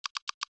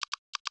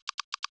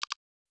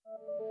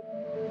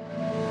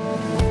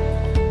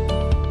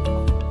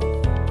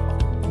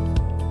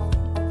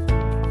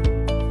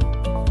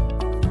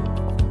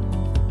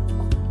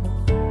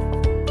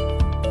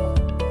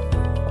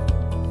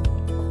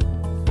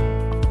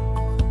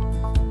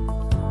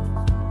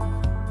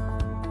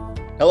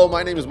Hello,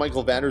 my name is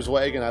Michael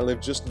Vandersweg, and I live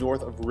just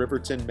north of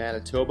Riverton,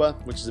 Manitoba,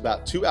 which is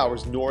about 2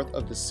 hours north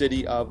of the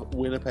city of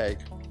Winnipeg.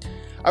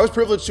 I was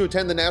privileged to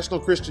attend the National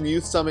Christian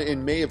Youth Summit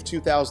in May of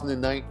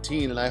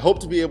 2019, and I hope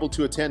to be able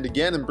to attend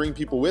again and bring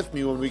people with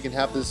me when we can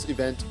have this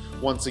event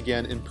once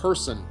again in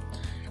person.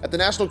 At the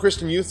National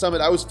Christian Youth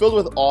Summit, I was filled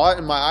with awe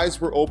and my eyes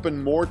were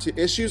open more to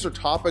issues or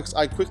topics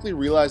I quickly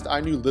realized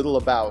I knew little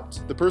about.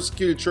 The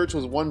persecuted church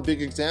was one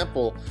big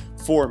example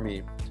for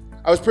me.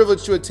 I was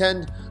privileged to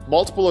attend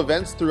multiple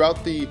events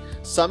throughout the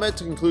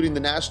summit, including the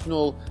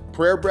National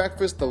Prayer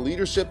Breakfast, the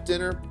Leadership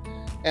Dinner,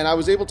 and I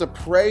was able to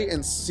pray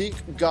and seek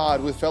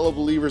God with fellow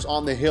believers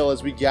on the Hill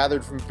as we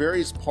gathered from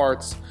various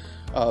parts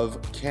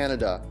of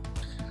Canada.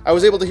 I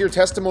was able to hear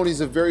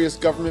testimonies of various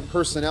government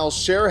personnel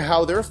share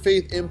how their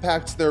faith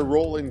impacts their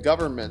role in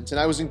government, and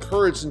I was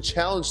encouraged and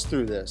challenged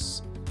through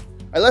this.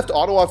 I left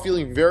Ottawa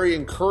feeling very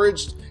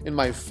encouraged in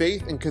my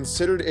faith and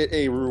considered it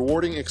a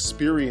rewarding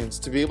experience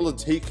to be able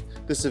to take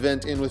this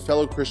event in with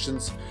fellow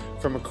Christians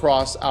from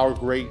across our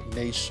great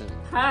nation.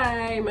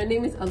 Hi, my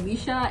name is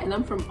Alicia and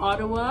I'm from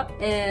Ottawa,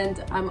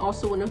 and I'm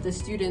also one of the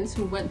students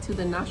who went to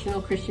the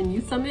National Christian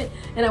Youth Summit,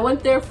 and I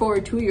went there for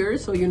 2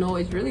 years, so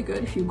it's really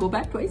good if you go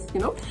back twice,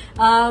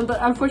 but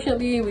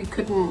unfortunately we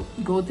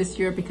couldn't go this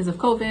year because of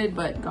COVID,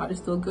 but God is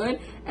still good.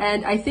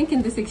 And I think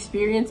in this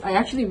experience I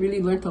actually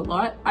really learned a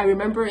lot. I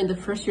remember in the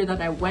first year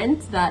that I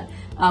went that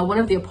one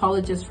of the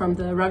apologists from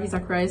the Ravi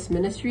Zacharias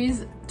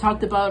Ministries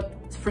talked about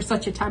for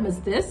such a time as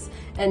this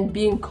and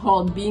being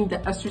called being the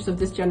Esthers of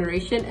this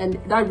generation, and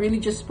that really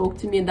just spoke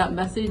to me, and that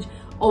message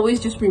always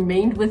just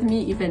remained with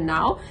me even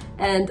now.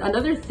 And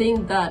another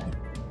thing that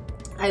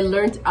I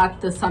learned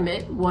at the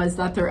summit was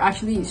that there are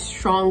actually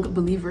strong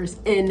believers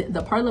in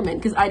the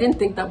parliament, because I didn't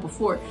think that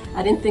before.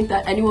 I didn't think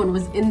that anyone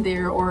was in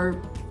there, or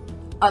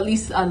at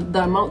least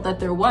the amount that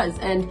there was.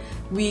 And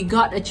we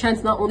got a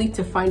chance not only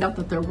to find out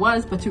that there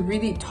was, but to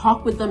really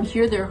talk with them,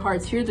 hear their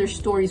hearts, hear their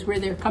stories, where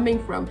they're coming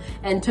from,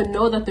 and to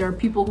know that there are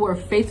people who are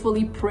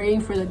faithfully praying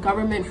for the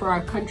government, for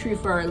our country,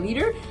 for our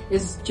leader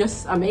is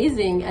just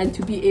amazing. And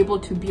to be able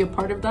to be a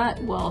part of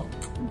that, well,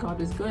 God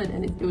is good,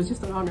 and it was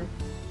just an honor.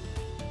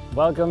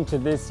 Welcome to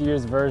this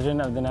year's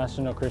version of the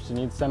National Christian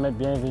Youth Summit.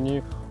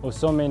 Bienvenue au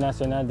Sommet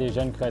National des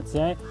Jeunes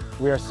Chrétiens.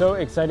 We are so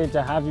excited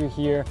to have you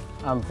here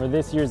for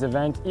this year's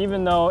event.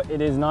 Even though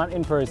it is not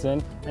in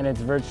person and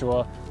it's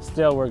virtual,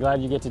 still we're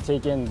glad you get to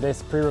take in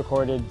this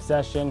pre-recorded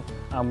session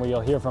where you'll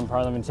hear from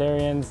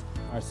parliamentarians,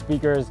 our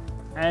speakers,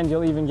 and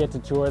you'll even get to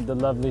tour the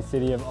lovely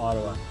city of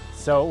Ottawa.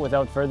 So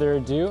without further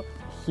ado,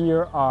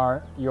 here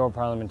are your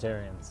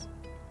parliamentarians.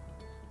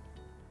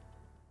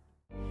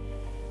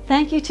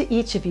 Thank you to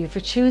each of you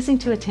for choosing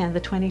to attend the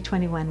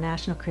 2021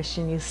 National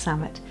Christian Youth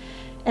Summit.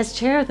 As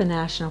chair of the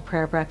National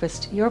Prayer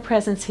Breakfast, your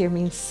presence here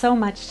means so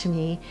much to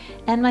me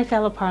and my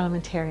fellow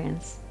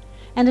parliamentarians.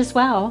 And as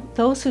well,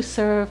 those who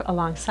serve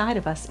alongside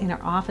of us in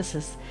our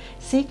offices,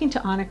 seeking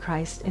to honor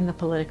Christ in the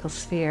political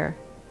sphere.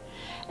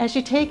 As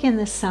you take in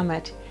this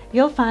summit,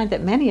 you'll find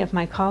that many of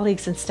my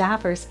colleagues and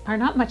staffers are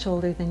not much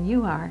older than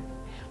you are.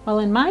 Well,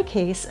 in my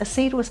case, a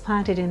seed was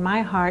planted in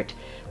my heart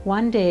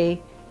one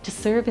day to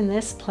serve in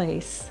this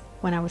place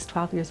when I was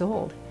 12 years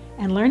old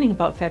and learning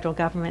about federal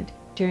government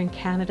during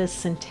Canada's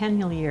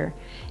centennial year.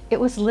 It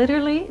was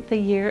literally the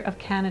year of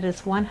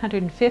Canada's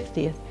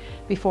 150th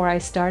before I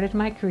started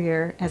my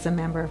career as a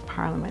member of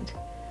Parliament.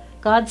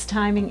 God's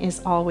timing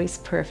is always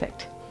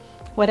perfect.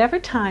 Whatever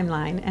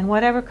timeline and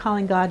whatever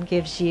calling God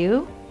gives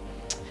you,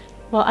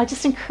 well, I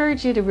just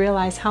encourage you to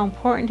realize how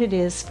important it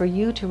is for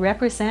you to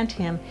represent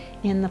Him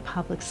in the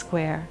public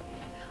square.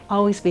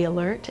 Always be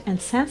alert and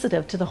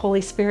sensitive to the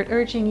Holy Spirit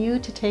urging you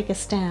to take a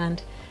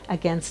stand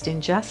against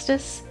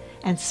injustice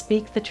and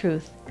speak the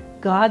truth,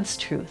 God's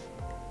truth,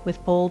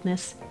 with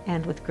boldness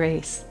and with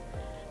grace.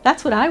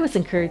 That's what I was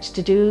encouraged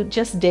to do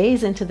just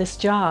days into this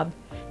job,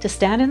 to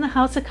stand in the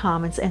House of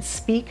Commons and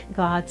speak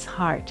God's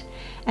heart.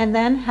 And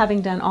then,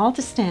 having done all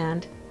to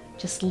stand,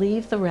 just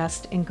leave the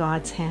rest in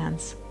God's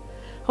hands.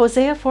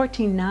 Hosea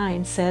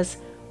 14:9 says,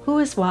 "Who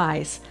is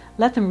wise?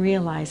 Let them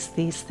realize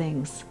these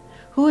things.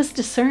 Who is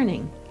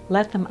discerning?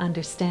 Let them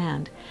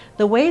understand.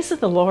 The ways of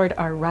the Lord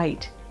are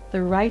right.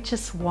 The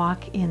righteous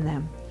walk in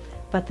them,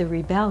 but the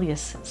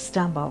rebellious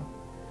stumble."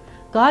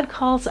 God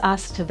calls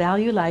us to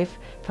value life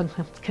from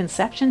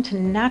conception to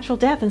natural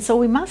death, and so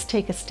we must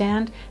take a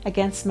stand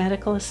against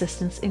medical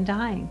assistance in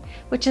dying,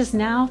 which is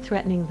now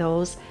threatening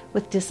those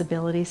with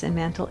disabilities and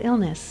mental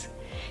illness.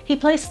 He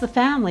placed the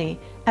family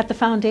at the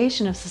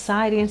foundation of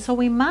society, and so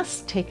we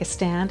must take a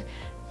stand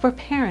for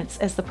parents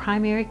as the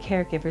primary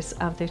caregivers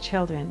of their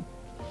children.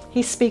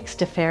 He speaks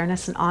to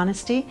fairness and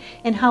honesty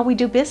in how we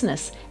do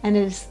business, and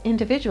as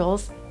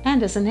individuals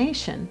and as a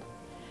nation.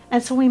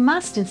 And so we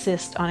must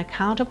insist on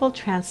accountable,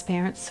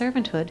 transparent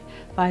servanthood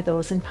by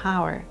those in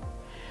power.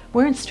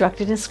 We're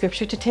instructed in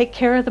Scripture to take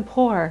care of the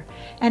poor,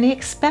 and He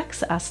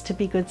expects us to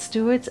be good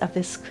stewards of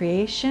this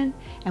creation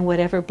and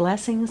whatever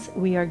blessings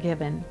we are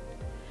given.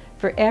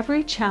 For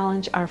every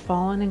challenge our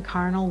fallen and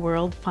carnal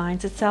world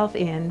finds itself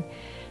in,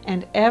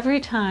 and every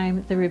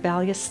time the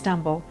rebellious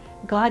stumble,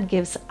 God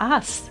gives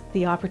us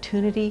the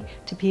opportunity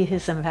to be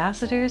His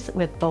ambassadors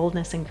with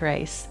boldness and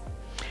grace.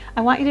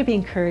 I want you to be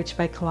encouraged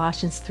by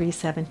Colossians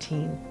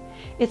 3:17.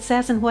 It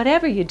says, "And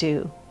whatever you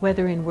do,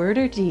 whether in word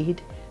or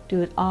deed,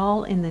 do it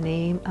all in the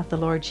name of the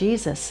Lord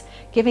Jesus,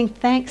 giving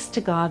thanks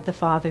to God the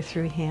Father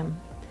through Him."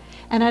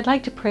 And I'd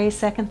like to pray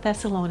 2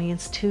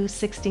 Thessalonians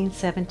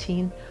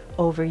 2:16-17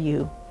 over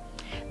you.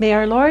 May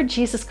our Lord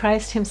Jesus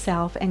Christ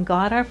Himself and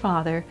God our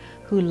Father,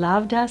 who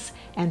loved us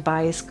and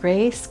by His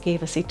grace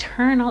gave us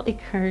eternal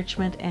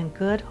encouragement and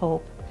good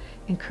hope,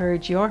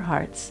 encourage your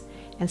hearts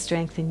and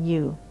strengthen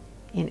you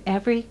in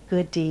every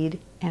good deed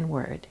and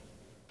word.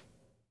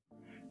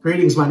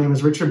 Greetings, my name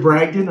is Richard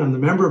Bragdon. I'm the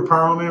Member of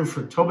Parliament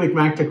for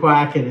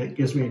Tobique-Mactaquac, and it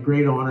gives me a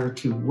great honor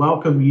to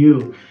welcome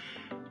you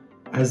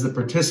as the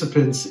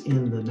participants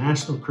in the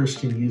National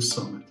Christian Youth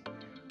Summit.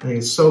 I think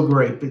it's so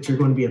great that you're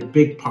going to be a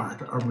big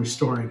part of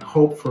restoring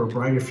hope for a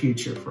brighter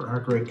future for our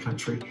great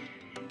country.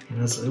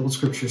 And as the old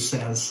scripture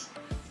says,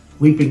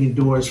 weeping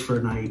endures for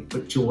a night,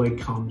 but joy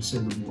comes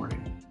in the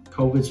morning.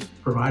 COVID's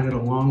provided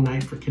a long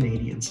night for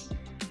Canadians,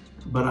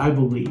 but I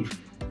believe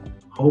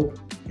hope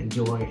and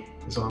joy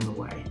is on the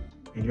way,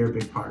 and you're a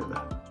big part of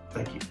that.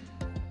 Thank you.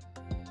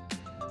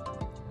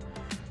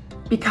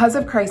 Because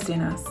of Christ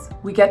in us,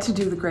 we get to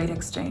do the great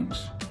exchange.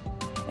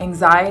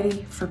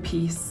 Anxiety for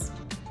peace,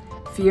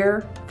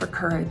 fear for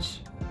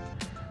courage,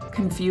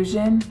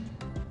 confusion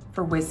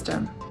for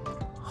wisdom,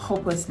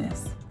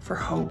 hopelessness for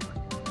hope.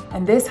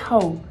 And this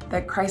hope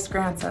that Christ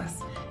grants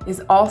us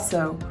is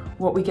also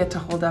what we get to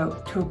hold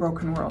out to a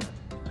broken world.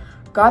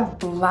 God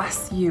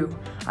bless you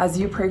as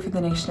you pray for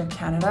the nation of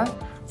Canada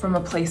from a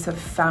place of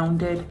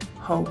founded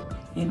hope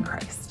in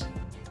Christ.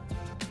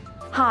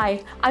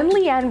 Hi, I'm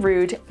Leanne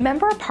Rood,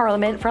 Member of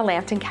Parliament for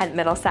Lambton Kent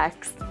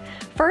Middlesex.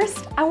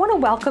 First, I want to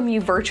welcome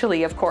you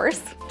virtually, of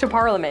course, to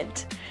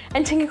Parliament,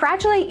 and to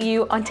congratulate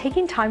you on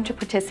taking time to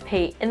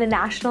participate in the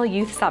National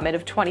Youth Summit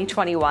of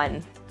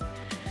 2021.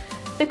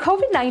 The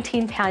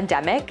COVID-19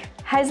 pandemic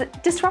has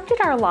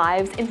disrupted our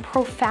lives in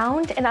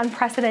profound and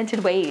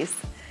unprecedented ways.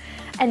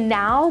 And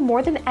now,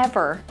 more than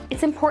ever,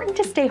 it's important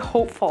to stay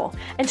hopeful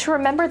and to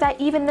remember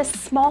that even the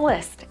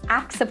smallest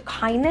acts of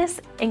kindness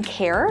and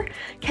care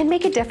can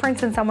make a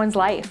difference in someone's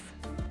life.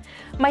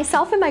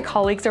 Myself and my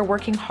colleagues are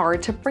working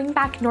hard to bring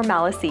back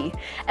normalcy,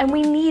 and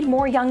we need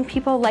more young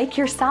people like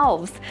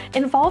yourselves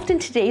involved in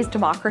today's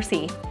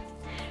democracy.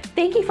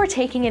 Thank you for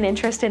taking an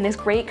interest in this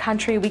great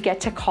country we get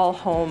to call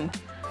home.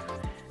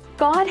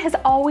 God has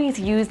always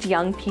used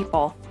young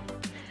people.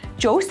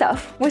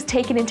 Joseph was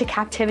taken into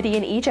captivity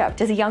in Egypt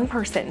as a young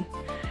person.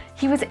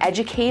 He was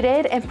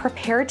educated and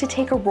prepared to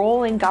take a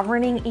role in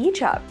governing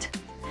Egypt,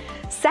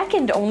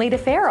 second only to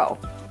Pharaoh.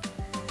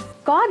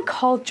 God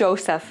called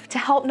Joseph to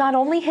help not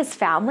only his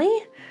family,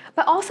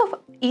 but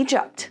also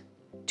Egypt,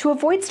 to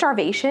avoid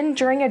starvation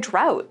during a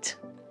drought.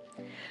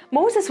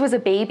 Moses was a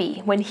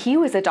baby when he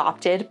was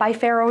adopted by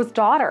Pharaoh's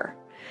daughter.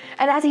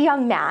 And as a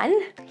young man,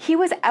 he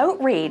was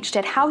outraged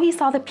at how he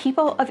saw the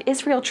people of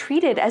Israel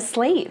treated as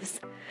slaves.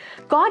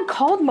 God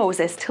called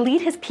Moses to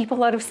lead his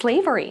people out of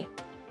slavery.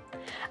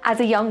 As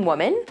a young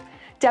woman,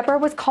 Deborah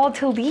was called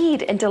to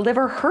lead and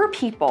deliver her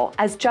people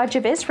as judge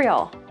of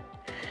Israel.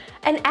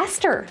 And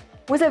Esther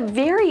was a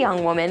very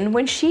young woman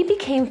when she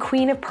became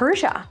queen of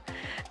Persia.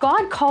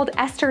 God called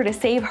Esther to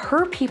save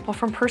her people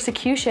from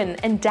persecution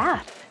and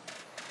death.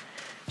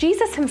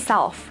 Jesus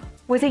himself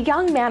was a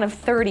young man of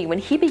 30 when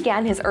he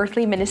began his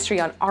earthly ministry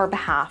on our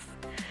behalf.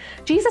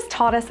 Jesus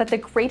taught us that the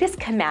greatest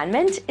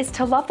commandment is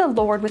to love the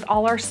Lord with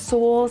all our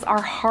souls,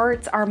 our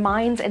hearts, our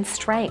minds, and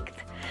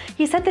strength.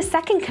 He said the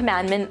second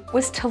commandment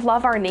was to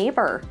love our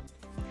neighbor.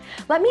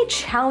 Let me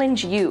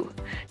challenge you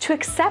to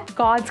accept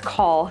God's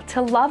call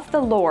to love the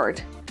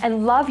Lord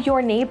and love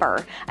your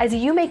neighbor as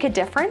you make a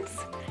difference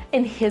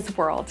in His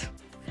world.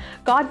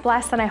 God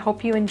bless, and I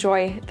hope you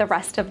enjoy the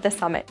rest of the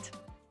summit.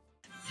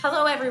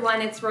 Hello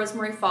everyone, it's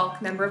Rosemary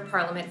Falk, Member of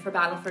Parliament for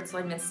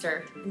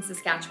Battleford-Lloydminster in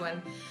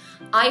Saskatchewan.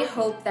 I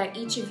hope that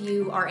each of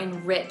you are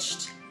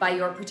enriched by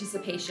your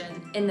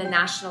participation in the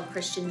National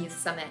Christian Youth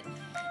Summit.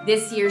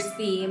 This year's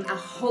theme, A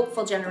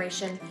Hopeful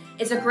Generation,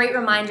 is a great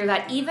reminder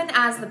that even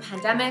as the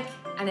pandemic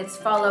and its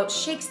fallout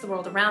shakes the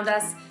world around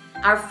us,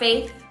 our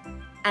faith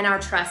and our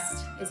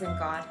trust is in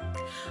God.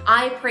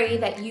 I pray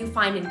that you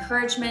find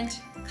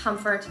encouragement,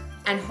 comfort,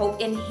 and hope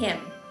in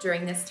Him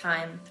during this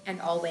time and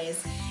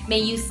always. May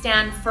you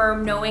stand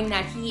firm knowing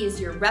that He is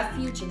your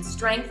refuge and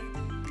strength.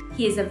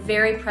 He is a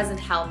very present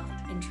help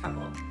in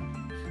trouble.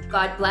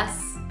 God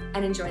bless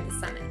and enjoy the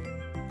summit.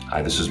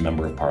 Hi, this is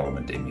Member of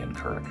Parliament Damien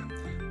Currick.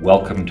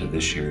 Welcome to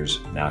this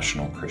year's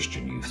National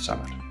Christian Youth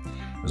Summit.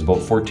 It was about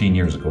 14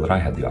 years ago that I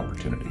had the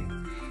opportunity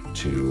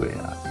to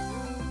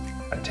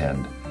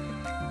attend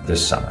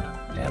this summit,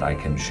 and I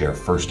can share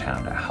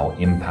firsthand how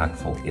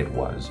impactful it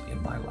was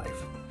in my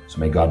life. So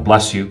may God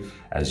bless you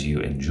as you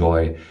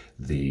enjoy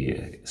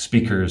the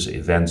speakers,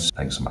 events.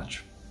 Thanks so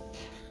much.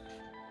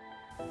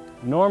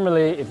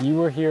 Normally, if you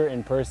were here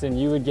in person,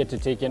 you would get to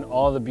take in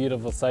all the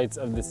beautiful sights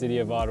of the city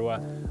of Ottawa,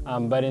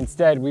 but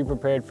instead we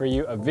prepared for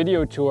you a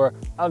video tour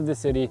of the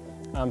city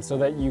so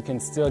that you can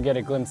still get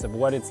a glimpse of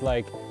what it's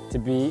like to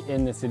be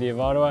in the city of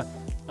Ottawa,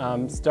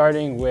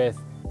 starting with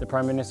the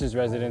Prime Minister's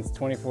residence,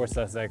 24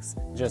 Sussex,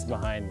 just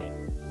behind me.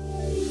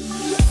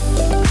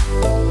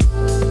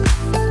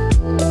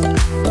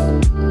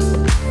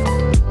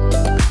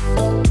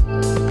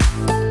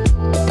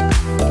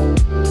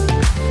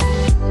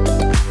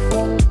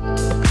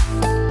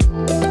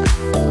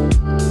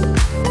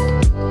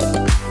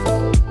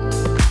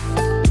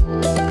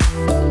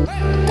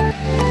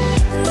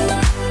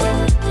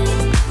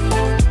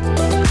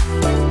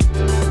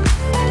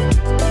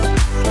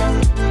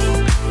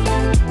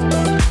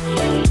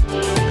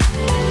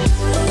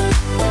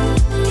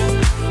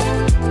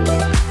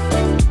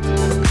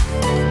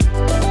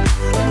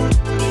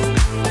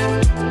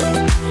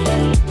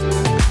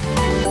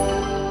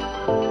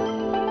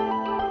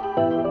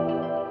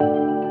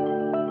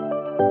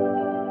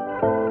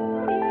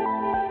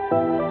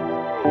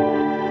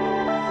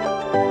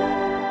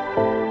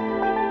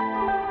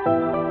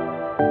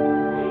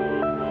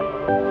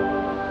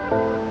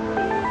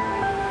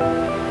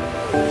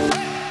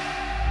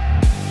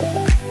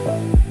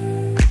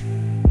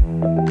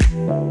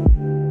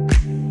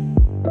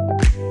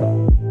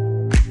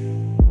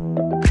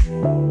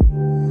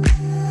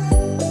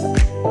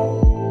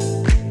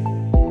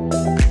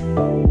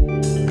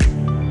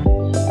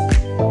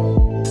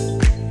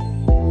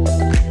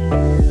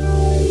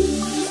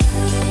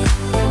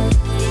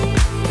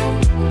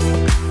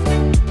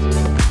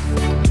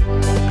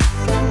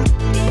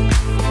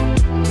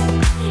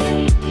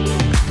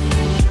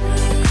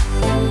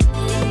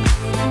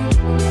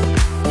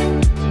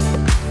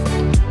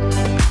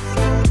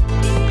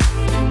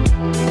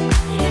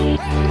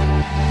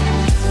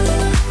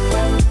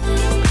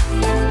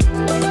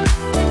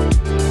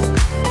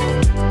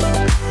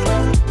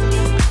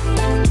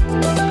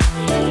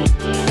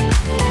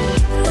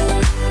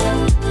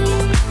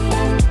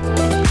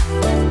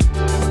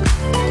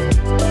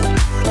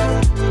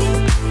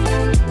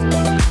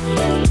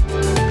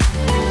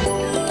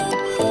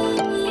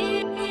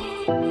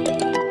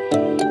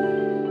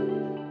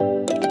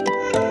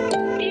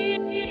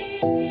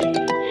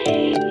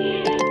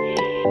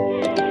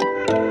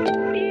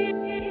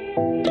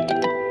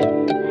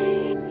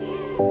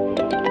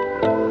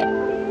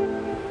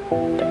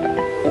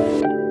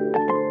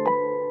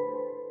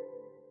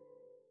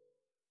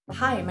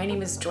 Hi, my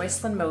name is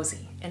Joycelyn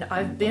Mosey, and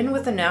I've been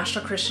with the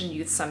National Christian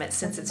Youth Summit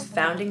since its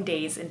founding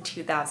days in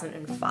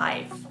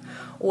 2005.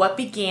 What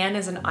began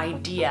as an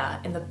idea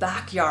in the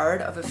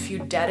backyard of a few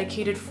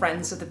dedicated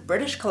friends of the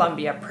British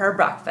Columbia prayer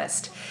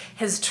breakfast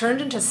has turned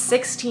into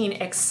 16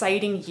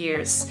 exciting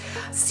years,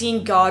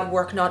 seeing God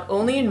work not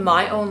only in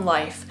my own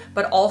life,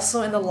 but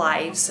also in the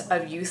lives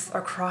of youth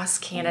across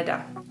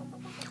Canada.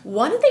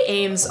 One of the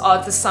aims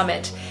of the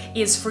summit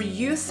is for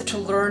youth to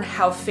learn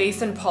how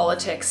faith and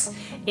politics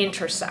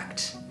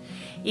intersect.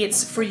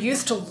 It's for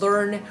youth to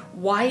learn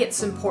why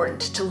it's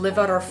important to live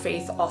out our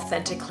faith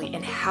authentically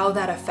and how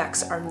that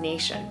affects our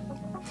nation.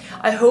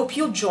 I hope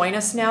you'll join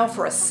us now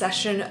for a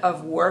session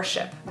of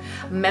worship.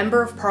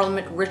 Member of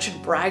Parliament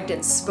Richard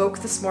Bragdon spoke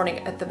this morning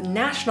at the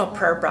National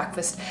Prayer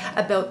Breakfast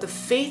about the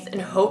faith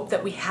and hope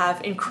that we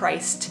have in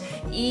Christ,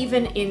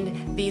 even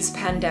in these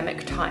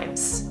pandemic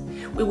times.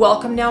 We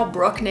welcome now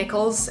Brooke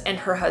Nichols and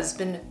her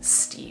husband,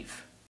 Steve.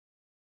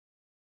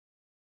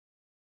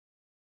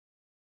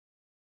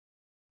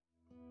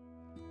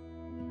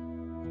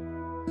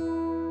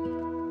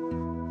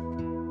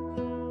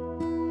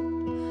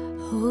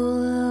 Oh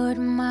Lord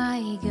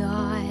my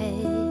God,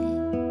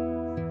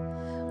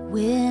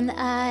 when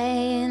I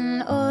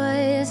in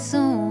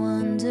awesome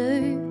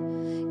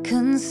wonder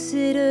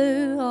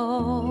consider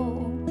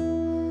all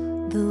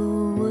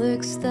the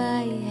works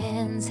thy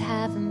hands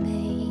have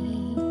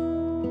made,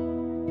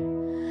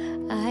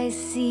 I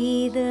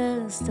see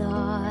the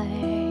stars,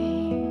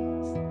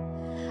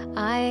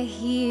 I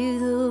hear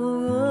the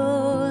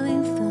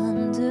rolling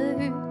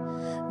thunder,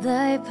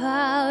 thy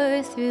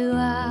power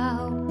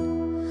throughout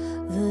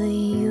the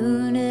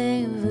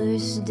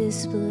universe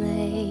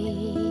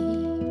displayed.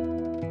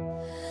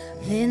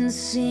 Then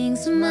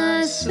sings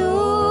my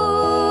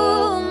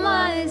soul,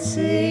 my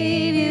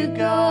Savior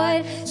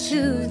God,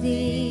 to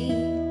thee.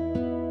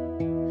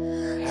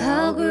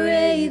 How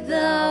great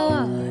thou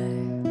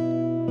art,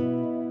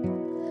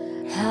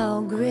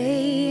 how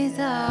great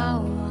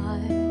thou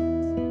art.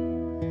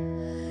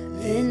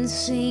 Then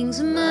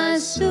sings my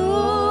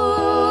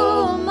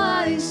soul,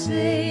 my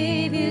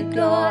Savior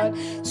God,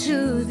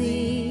 to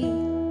thee.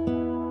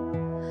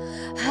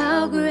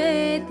 How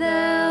great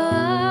thou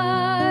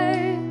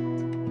art,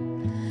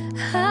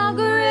 how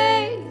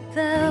great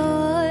thou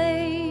art.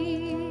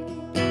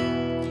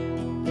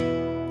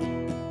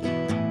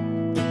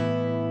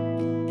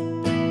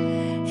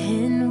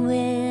 And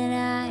when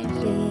I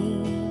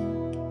think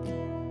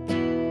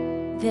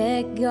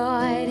that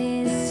God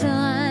His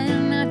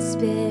Son, not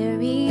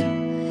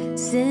sparing,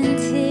 sent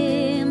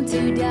Him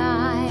to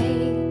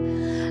die,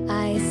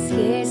 I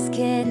scarce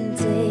can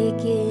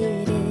take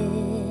it in,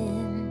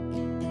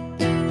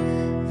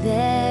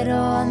 that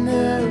on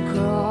the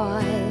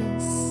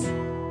cross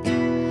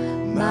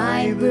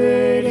my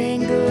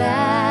burden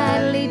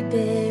gladly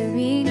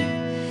bearing.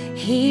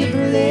 He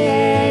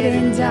bled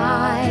and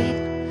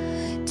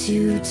died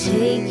to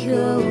take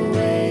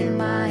away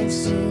my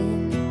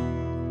sin.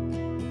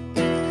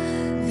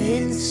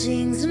 Then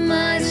sings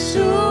my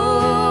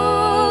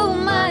soul,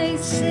 my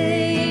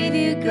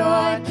Savior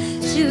God,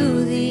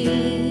 to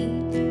thee.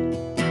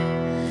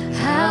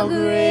 How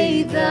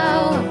great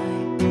thou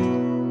art,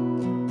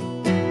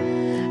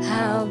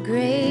 how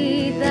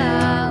great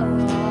thou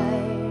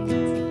art.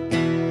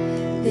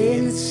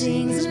 Then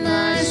sings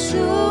my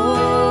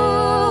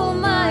soul,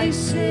 my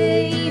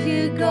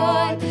Savior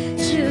God,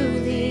 to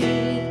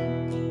thee.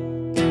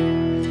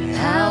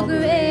 How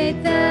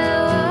great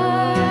thou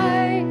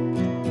art,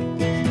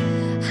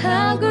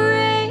 how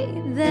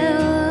great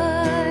thou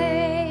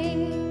art.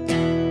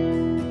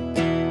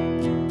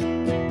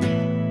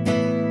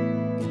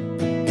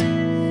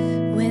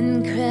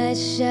 When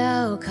Christ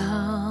shall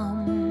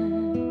come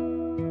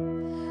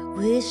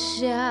with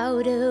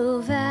shout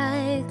of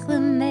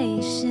acclamation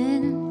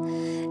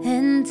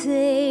and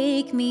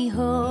take me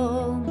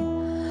home,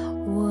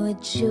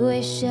 what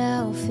joy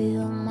shall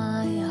fill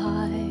my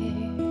heart.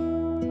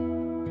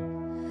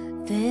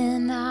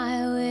 Then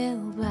I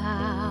will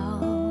bow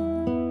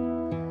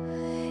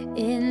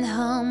in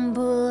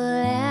humble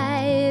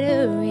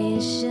adoration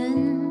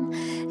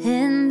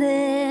and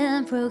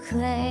then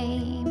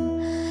proclaim,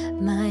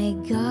 my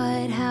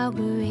God, how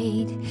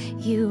great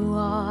you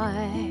are.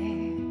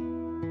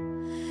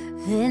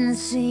 Then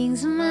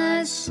sings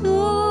my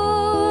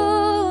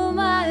soul,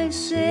 my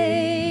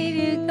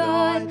Savior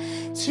God,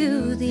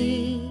 to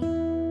thee.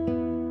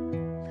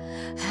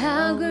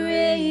 How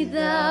great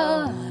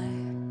thou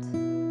art,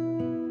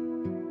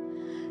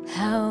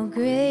 how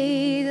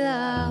great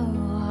thou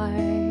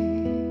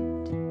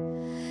art.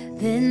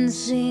 Then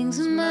sings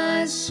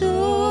my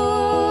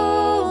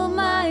soul,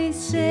 my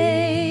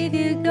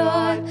Savior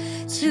God,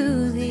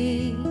 to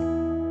thee.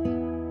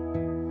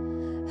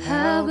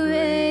 How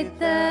great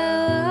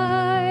thou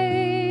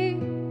art,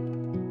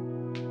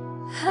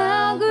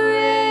 how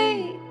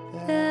great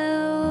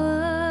thou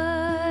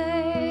art.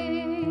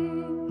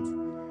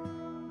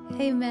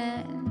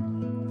 Amen.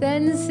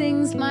 Then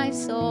sings my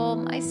soul,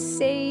 my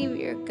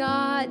Savior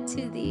God,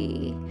 to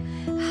thee.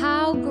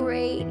 How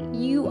great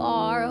you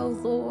are, O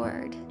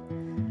Lord.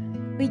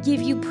 We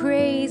give you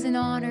praise and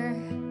honor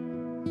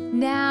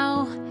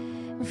now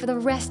and for the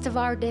rest of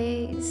our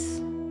days.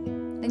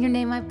 In your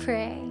name I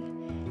pray.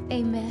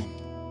 Amen.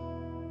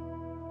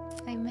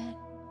 Amen.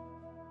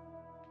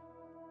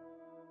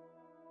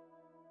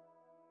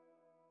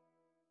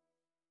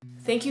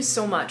 Thank you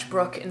so much,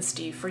 Brooke and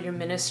Steve, for your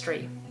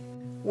ministry.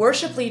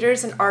 Worship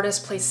leaders and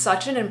artists play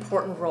such an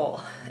important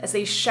role as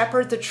they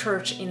shepherd the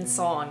church in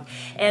song,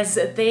 as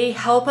they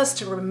help us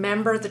to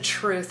remember the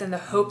truth and the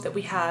hope that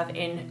we have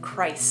in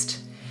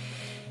Christ.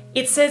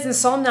 It says in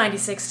Psalm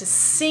 96 to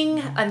sing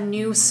a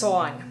new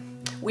song.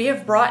 We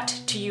have brought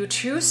to you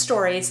two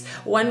stories,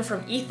 one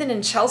from Ethan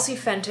and Chelsea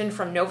Fenton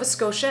from Nova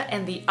Scotia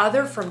and the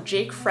other from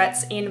Jake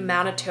Fretz in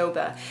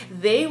Manitoba.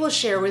 They will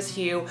share with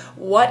you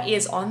what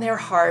is on their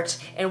heart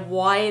and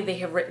why they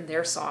have written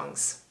their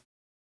songs.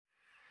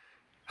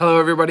 Hello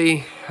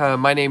everybody,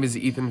 my name is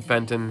Ethan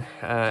Fenton,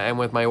 and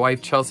with my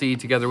wife Chelsea,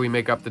 together we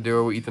make up the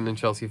duo Ethan and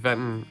Chelsea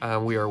Fenton.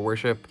 We are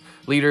worship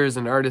leaders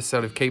and artists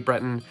out of Cape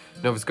Breton,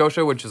 Nova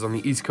Scotia, which is on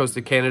the east coast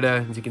of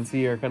Canada. As you can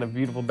see, our kind of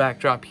beautiful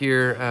backdrop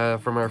here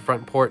from our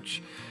front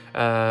porch. We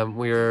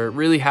are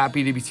really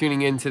happy to be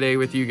tuning in today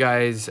with you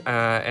guys,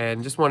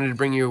 and just wanted to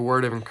bring you a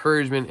word of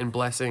encouragement and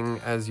blessing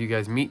as you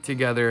guys meet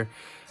together.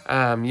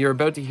 You're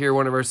about to hear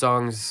one of our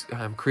songs,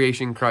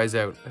 Creation Cries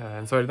Out,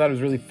 and so I thought it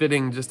was really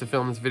fitting just to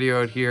film this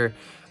video out here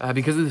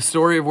because of the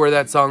story of where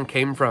that song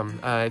came from.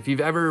 If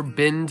you've ever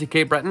been to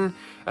Cape Breton,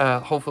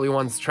 hopefully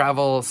once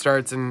travel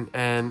starts and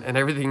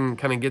everything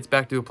kind of gets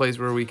back to a place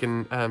where we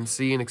can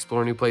see and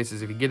explore new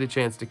places, if you get a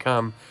chance to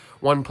come,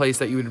 one place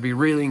that you would be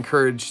really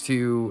encouraged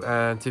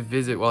to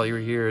visit while you're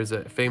here is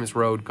a famous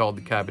road called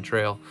the Cabot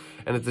Trail.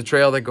 And it's a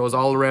trail that goes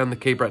all around the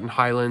Cape Breton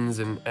Highlands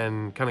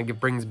and kind of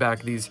brings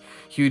back these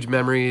huge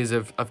memories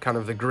of kind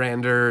of the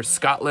grander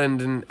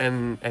Scotland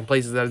and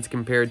places that it's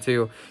compared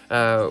to,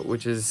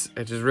 which is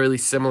really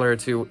similar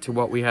to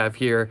what we have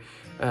here.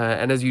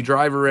 And as you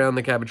drive around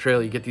the Cabot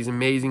Trail, you get these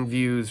amazing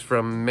views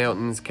from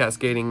mountains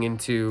cascading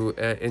into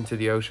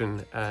the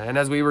ocean. And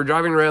as we were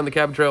driving around the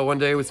Cabot Trail one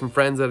day with some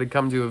friends that had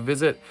come to a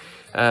visit,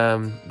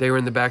 they were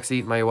in the back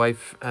seat. My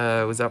wife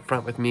was up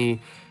front with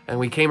me, and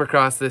we came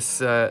across this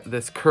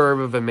curve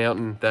of a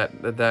mountain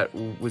that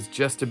was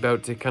just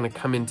about to kind of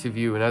come into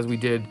view. And as we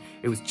did,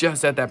 it was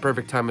just at that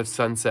perfect time of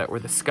sunset where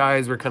the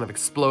skies were kind of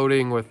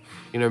exploding with,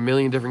 you know, a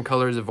million different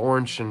colors of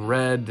orange and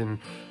red, and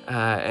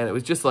it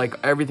was just like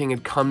everything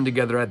had come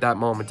together at that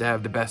moment to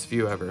have the best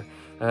view ever.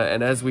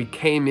 And as we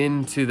came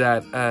into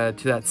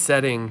that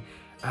setting,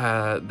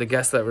 the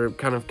guests that were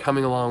kind of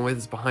coming along with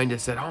us behind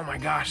us said, "Oh my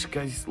gosh,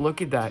 guys,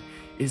 look at that.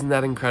 Isn't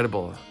that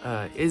incredible?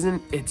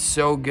 Isn't it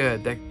so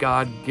good that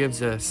God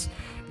gives us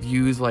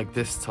views like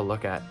this to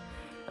look at?"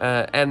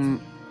 And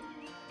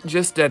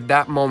just at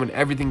that moment,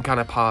 everything kind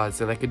of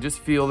paused, and I could just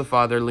feel the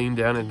Father lean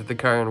down into the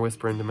car and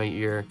whisper into my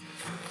ear,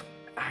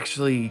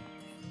 actually,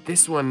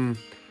 this one's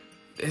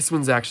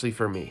actually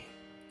for me.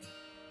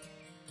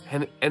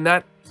 And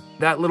that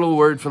little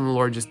word from the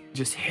Lord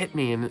just hit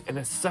me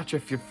in such a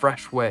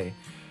fresh way.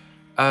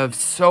 Of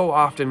so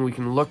often we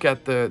can look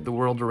at the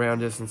world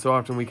around us, and so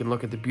often we can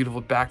look at the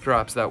beautiful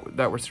backdrops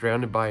that we're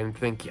surrounded by and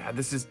think, yeah,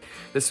 this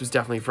was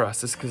definitely for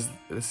us. This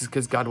is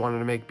because God wanted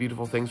to make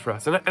beautiful things for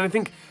us. And I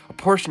think a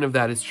portion of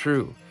that is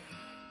true.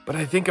 But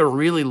I think a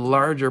really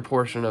larger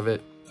portion of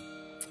it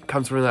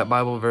comes from that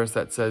Bible verse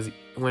that says,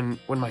 when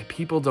my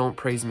people don't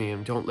praise me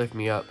and don't lift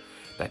me up,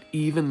 that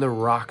even the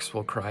rocks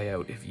will cry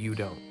out if you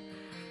don't.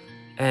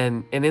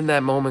 And in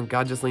that moment,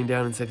 God just leaned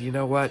down and said, you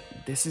know what?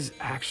 This is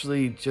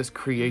actually just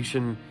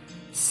creation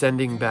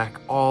sending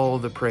back all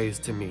the praise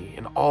to me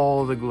and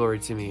all the glory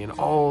to me and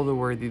all the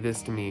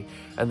worthiness to me.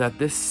 And that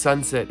this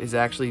sunset is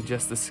actually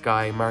just the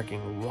sky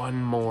marking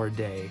one more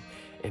day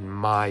in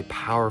my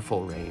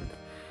powerful reign.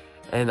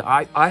 And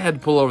I had to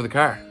pull over the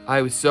car.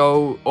 I was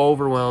so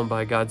overwhelmed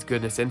by God's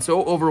goodness and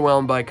so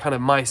overwhelmed by kind of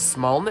my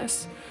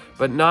smallness,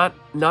 but not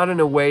in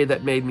a way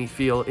that made me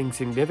feel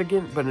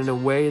insignificant, but in a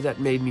way that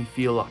made me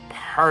feel a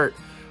part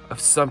of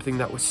something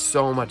that was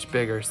so much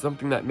bigger,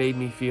 something that made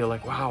me feel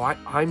like, wow,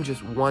 I'm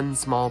just one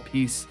small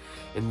piece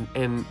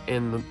in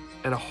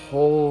a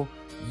whole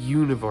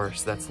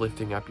universe that's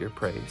lifting up your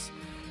praise.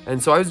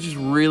 And so I was just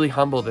really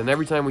humbled. And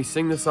every time we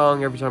sing the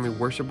song, every time we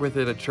worship with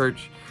it at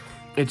church,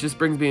 it just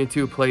brings me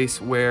into a place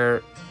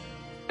where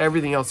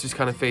everything else just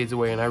kind of fades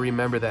away. And I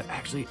remember that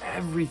actually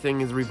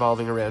everything is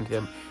revolving around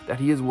him, that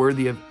he is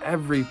worthy of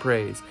every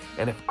praise.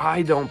 And if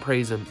I don't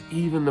praise him,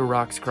 even the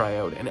rocks cry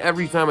out. And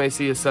every time I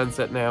see a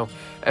sunset now,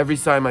 every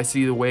time I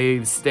see the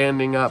waves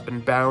standing up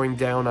and bowing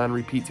down on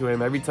repeat to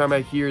him, every time I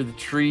hear the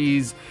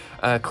trees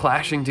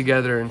clashing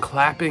together and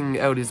clapping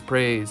out his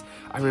praise,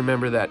 I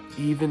remember that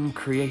even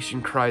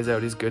creation cries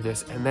out his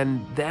goodness. And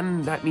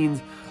then that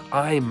means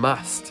I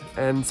must.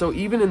 And so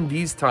even in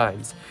these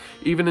times,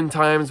 even in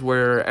times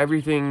where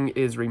everything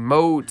is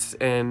remote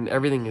and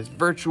everything is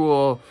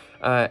virtual,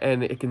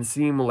 and it can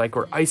seem like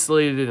we're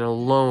isolated and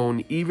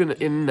alone, even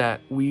in that,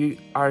 we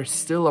are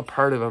still a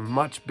part of a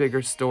much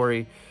bigger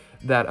story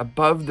that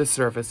above the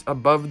surface,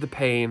 above the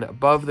pain,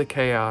 above the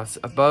chaos,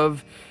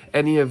 above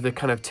any of the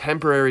kind of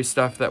temporary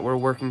stuff that we're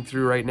working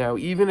through right now,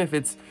 even if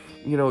it's,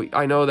 you know,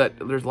 I know that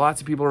there's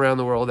lots of people around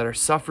the world that are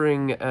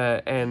suffering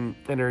and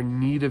are in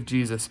need of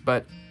Jesus,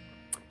 but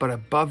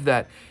above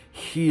that,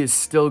 he is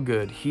still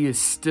good. He is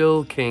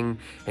still king,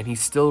 and he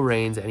still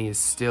reigns, and he is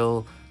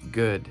still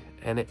good.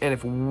 And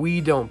if we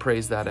don't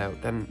praise that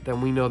out,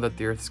 then we know that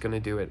the earth's going to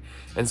do it.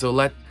 And so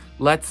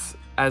let's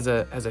as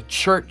a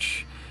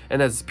church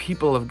and as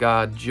people of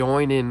God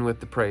join in with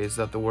the praise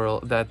that the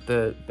world, that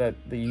the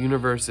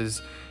universe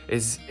is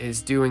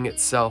doing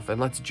itself, and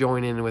let's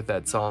join in with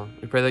that song.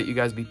 We pray that you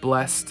guys be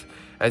blessed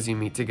as you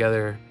meet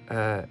together,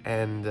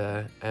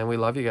 and we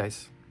love you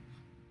guys.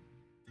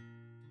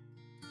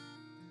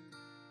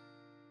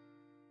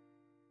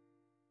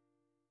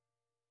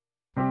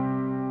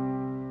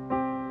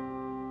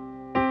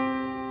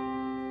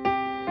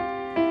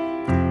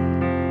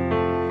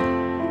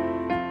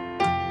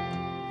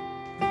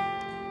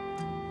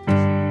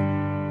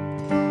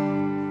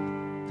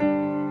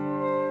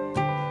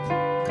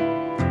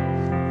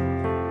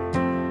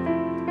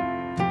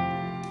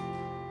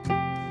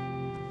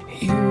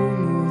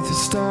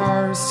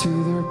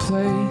 To their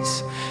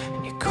place,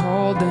 and you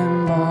called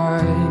them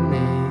by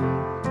name,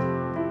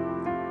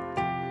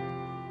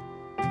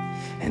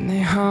 and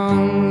they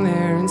hung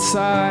there in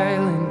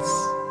silence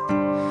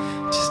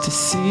just to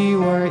see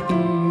what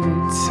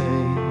you'd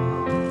say.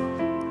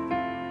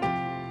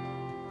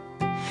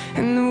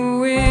 And the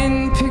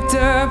wind picked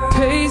up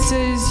pace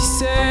as you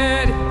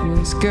said it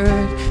was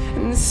good,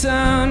 and the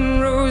sun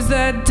rose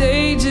that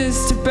day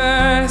just to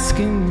bask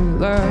in your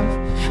love,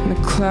 and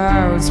the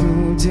clouds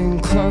moved in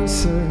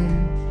closer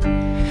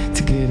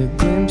to get a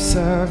glimpse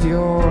of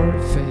your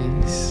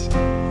face.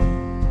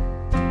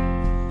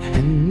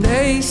 And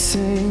they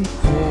sing,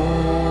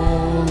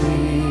 holy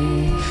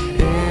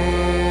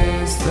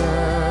is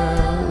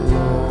the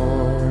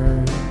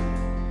Lord.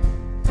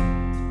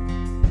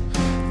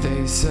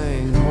 They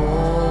sing,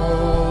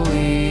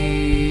 holy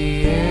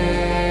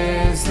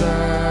is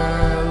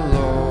the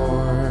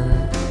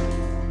Lord.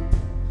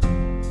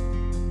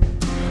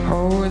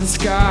 Oh, the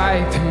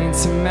sky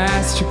paints a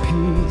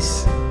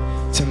masterpiece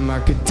to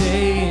mark a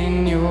day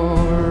in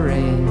your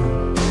reign,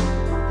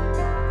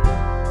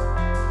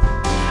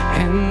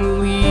 and the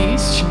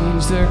leaves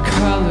change their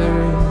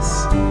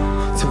colors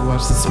to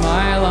watch the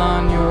smile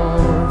on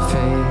your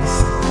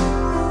face,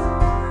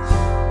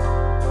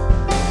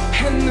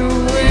 and the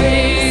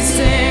waves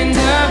stand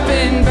up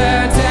and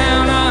bow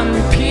down on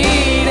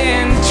repeat,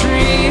 and the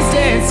trees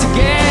dance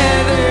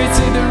together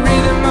to the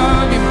rhythm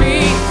of your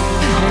beat,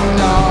 and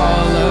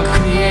all of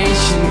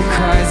creation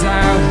cries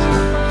out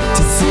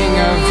to sing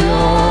of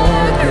your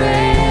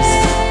grace.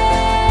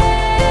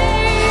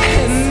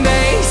 And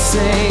they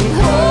sing,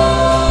 holy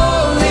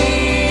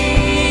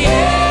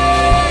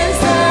is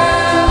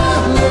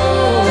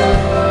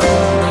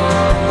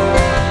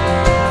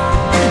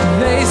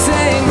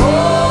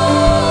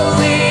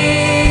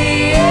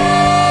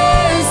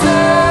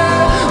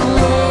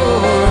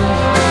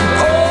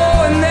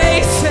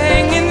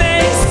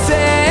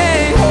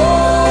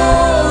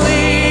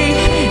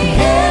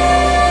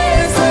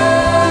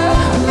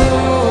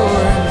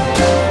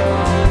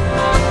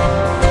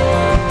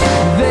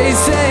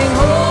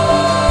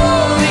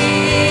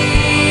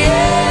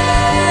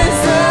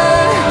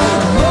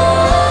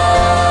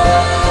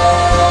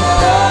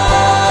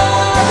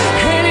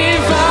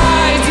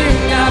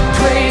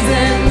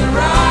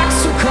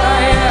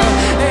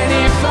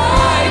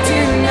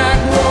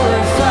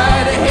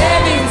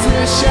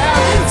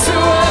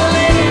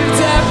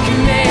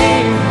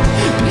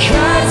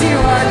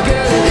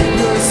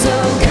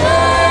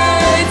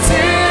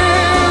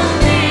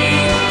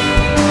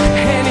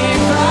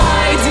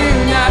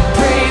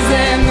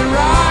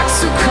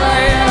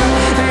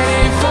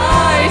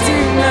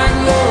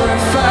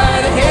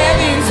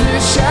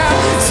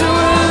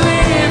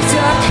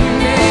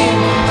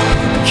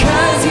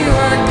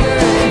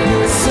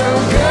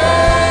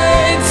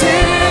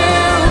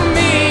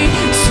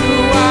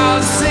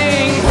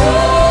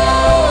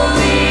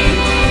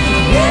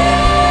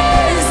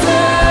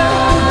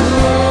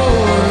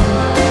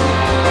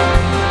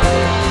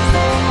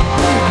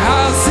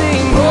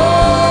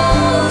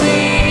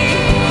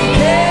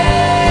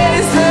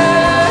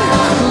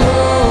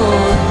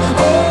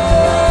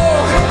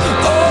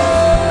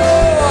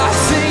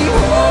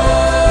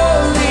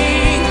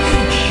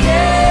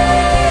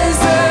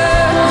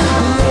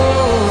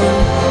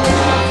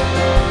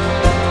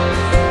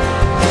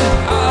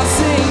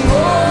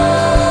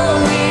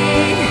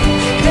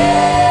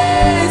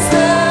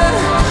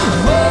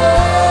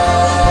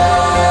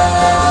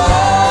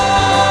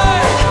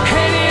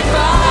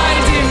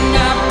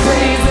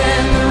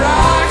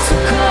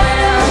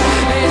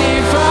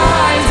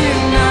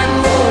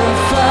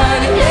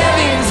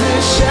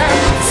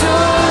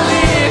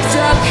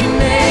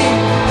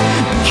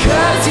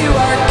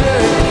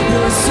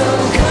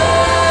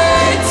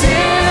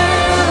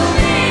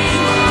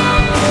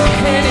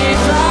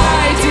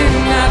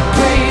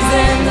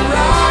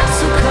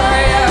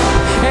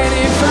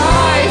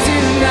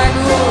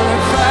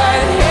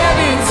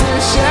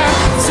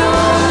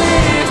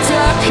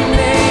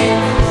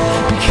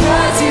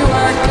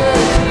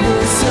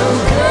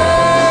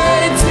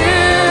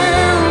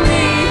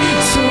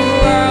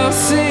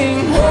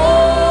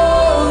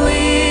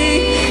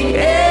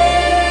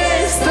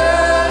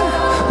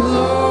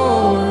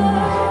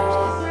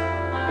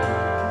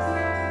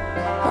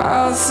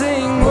I'll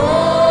sing,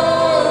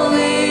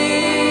 holy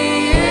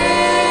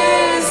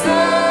is the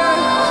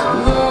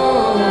Lord.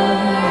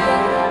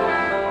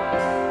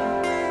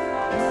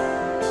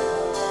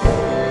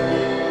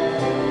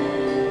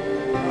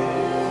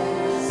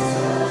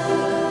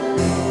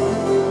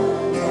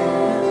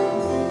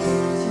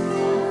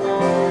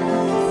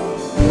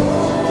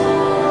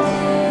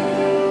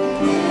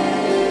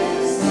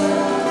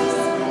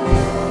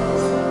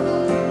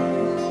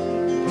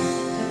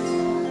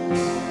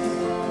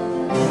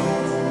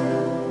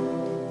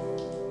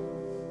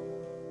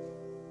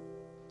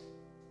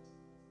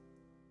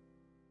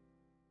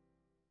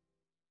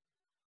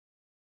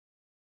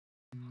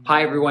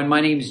 Hi everyone,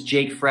 my name is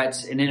Jake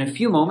Fretz, and in a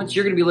few moments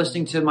you're going to be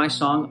listening to my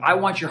song, I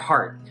Want Your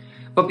Heart.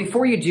 But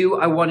before you do,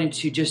 I wanted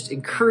to just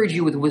encourage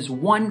you with this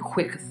one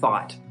quick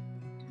thought.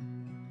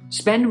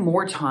 Spend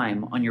more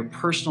time on your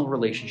personal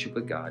relationship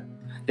with God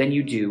than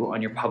you do on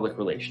your public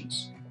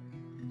relations.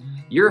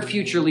 You're a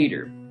future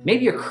leader,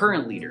 maybe a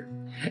current leader,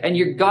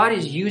 and God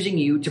is using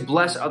you to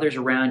bless others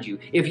around you.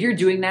 If you're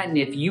doing that, and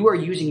if you are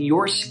using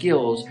your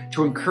skills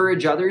to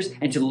encourage others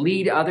and to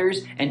lead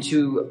others and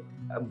to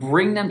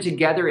bring them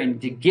together and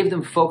to give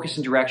them focus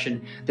and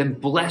direction, then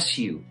bless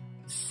you.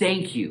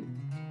 Thank you.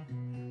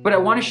 But I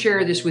want to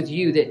share this with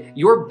you that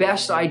your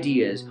best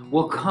ideas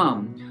will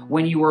come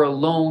when you are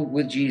alone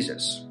with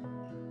Jesus.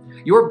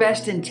 Your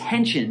best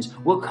intentions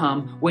will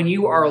come when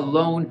you are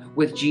alone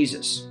with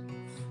Jesus.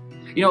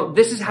 You know,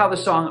 this is how the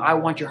song I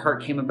Want Your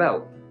Heart came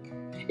about.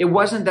 It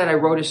wasn't that I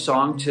wrote a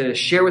song to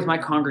share with my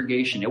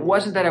congregation. It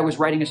wasn't that I was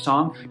writing a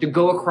song to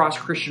go across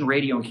Christian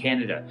radio in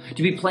Canada,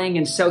 to be playing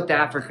in South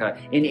Africa,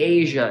 in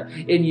Asia,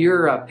 in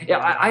Europe.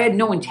 I had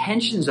no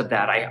intentions of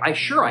that.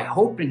 I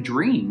hope and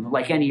dream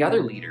like any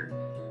other leader.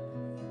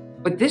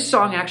 But this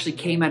song actually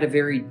came at a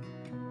very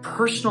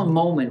personal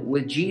moment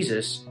with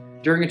Jesus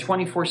during a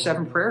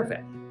 24/7 prayer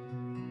event.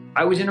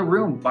 I was in a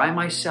room by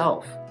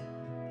myself,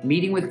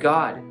 meeting with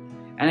God,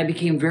 and I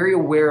became very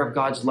aware of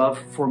God's love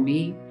for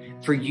me,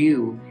 for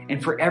you,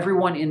 and for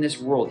everyone in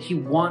this world. He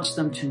wants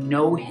them to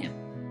know Him.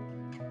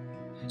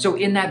 So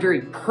in that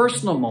very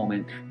personal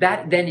moment,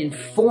 that then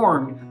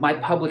informed my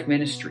public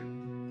ministry.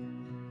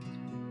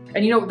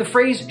 And you know, the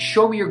phrase,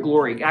 show me your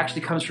glory,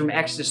 actually comes from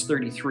Exodus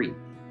 33,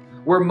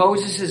 where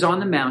Moses is on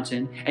the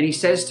mountain and he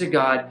says to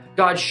God,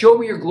 God, show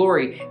me your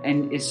glory.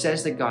 And it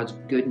says that God's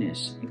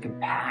goodness and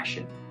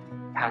compassion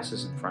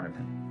passes in front of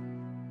him.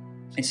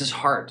 It's his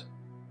heart.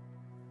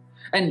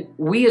 And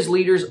we as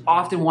leaders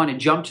often want to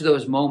jump to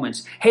those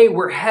moments, hey,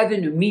 where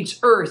heaven meets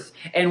earth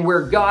and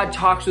where God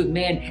talks with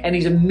man and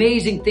these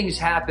amazing things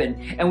happen.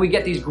 And we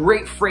get these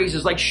great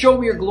phrases like, show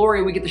me your glory,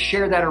 and we get to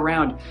share that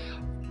around.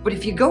 But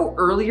if you go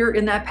earlier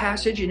in that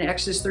passage in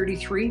Exodus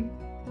 33,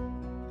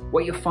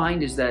 what you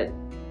find is that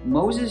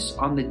Moses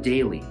on the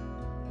daily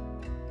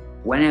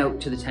went out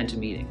to the tent of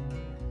meeting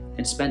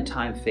and spent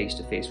time face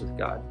to face with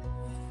God.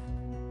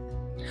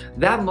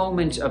 That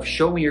moment of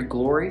show me your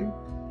glory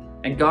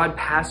and God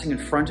passing in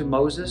front of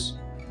Moses,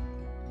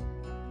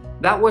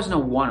 that wasn't a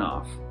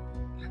one-off.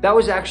 That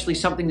was actually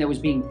something that was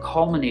being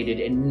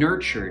culminated and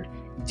nurtured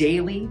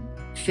daily,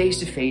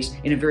 face-to-face,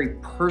 in a very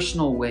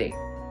personal way.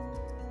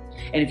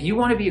 And if you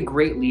want to be a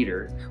great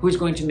leader who is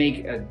going to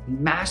make a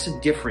massive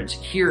difference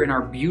here in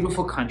our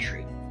beautiful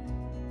country,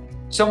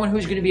 someone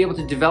who's going to be able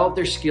to develop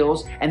their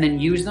skills and then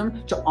use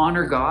them to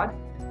honor God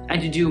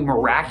and to do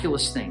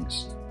miraculous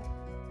things,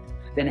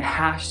 then it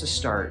has to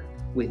start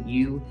with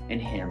you and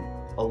Him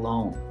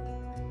alone.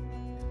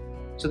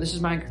 So this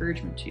is my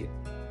encouragement to you.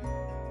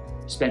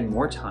 Spend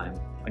more time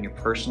on your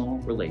personal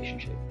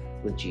relationship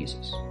with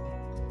Jesus.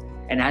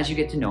 And as you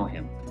get to know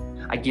Him,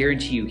 I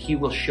guarantee you, He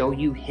will show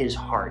you His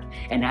heart.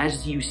 And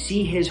as you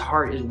see His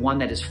heart as one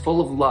that is full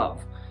of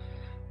love,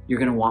 you're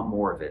going to want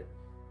more of it.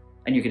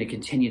 And you're going to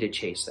continue to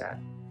chase that.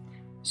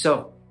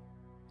 So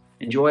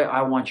enjoy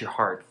I Want Your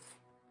Heart,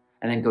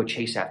 and then go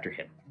chase after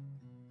Him.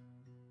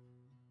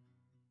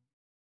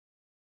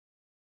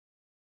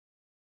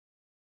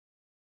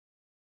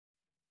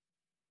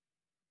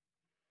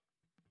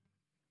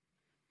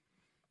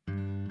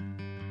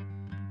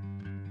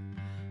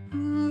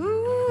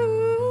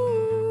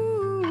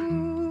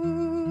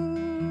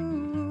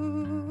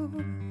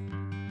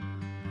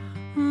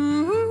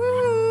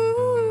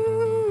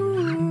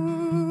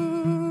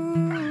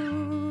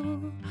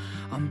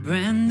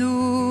 Brand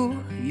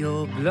new,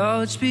 your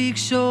blood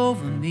speaks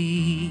over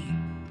me,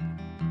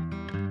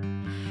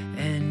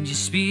 and your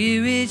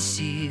spirit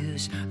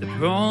seals the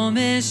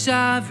promise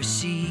I've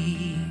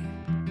received.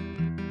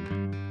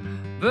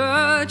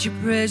 But your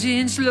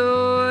presence,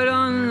 Lord,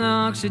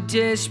 unlocks a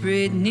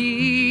desperate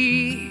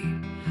need.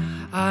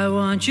 I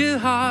want your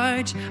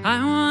heart,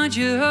 I want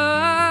your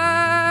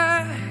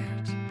heart.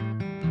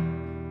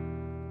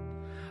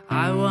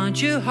 I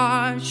want your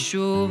heart,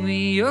 show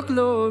me your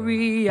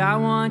glory. I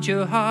want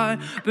your heart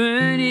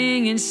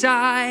burning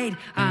inside.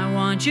 I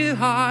want your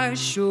heart,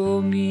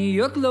 show me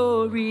your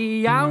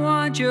glory. I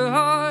want your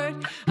heart,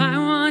 I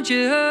want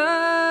your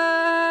heart.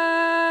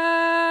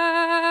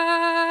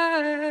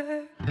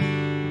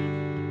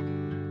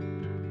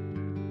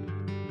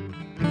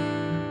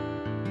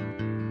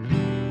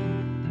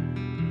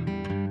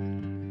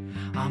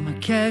 I'm a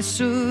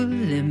castle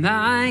and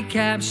my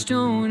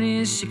capstone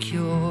is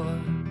secure.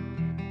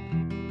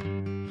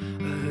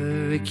 A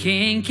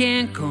hurricane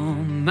can't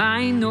come,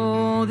 I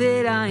know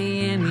that I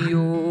am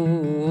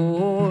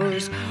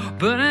yours.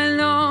 But I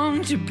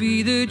long to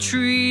be the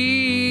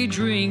tree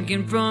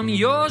drinking from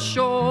your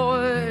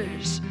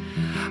shores.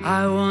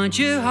 I want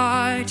your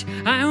heart,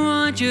 I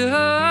want your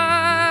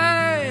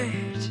heart.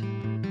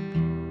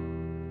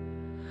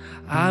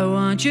 I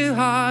want your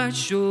heart,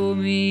 show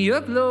me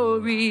your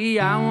glory.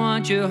 I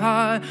want your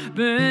heart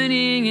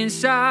burning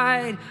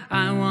inside.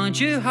 I want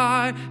your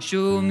heart,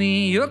 show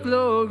me your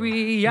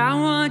glory. I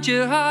want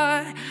your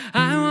heart,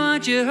 I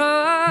want your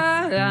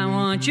heart. I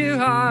want your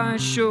heart,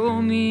 show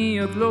me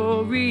your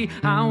glory.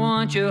 I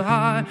want your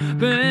heart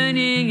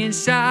burning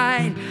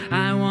inside.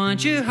 I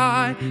want your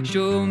heart,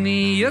 show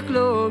me your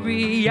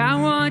glory. I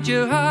want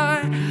your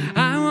heart,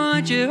 I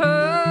want your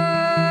heart.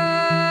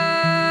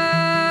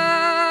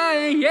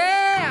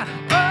 Yeah.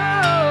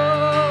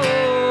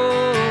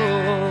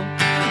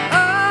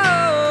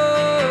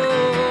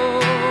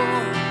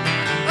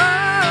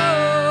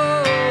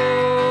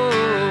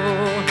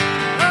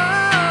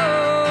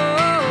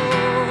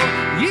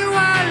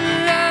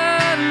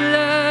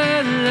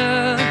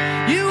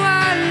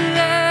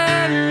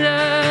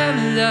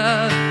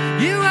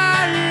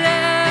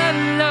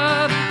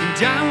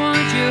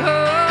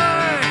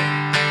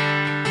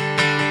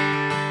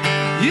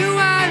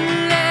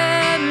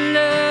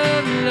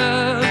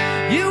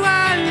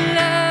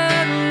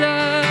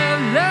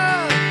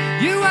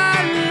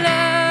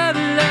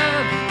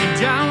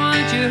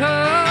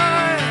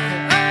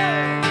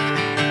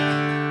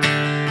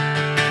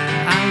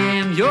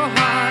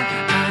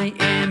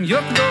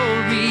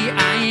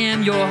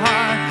 Your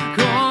heart,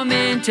 come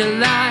into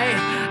light.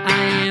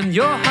 I am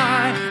your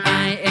heart,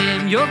 I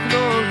am your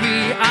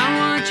glory. I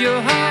want your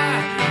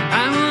heart,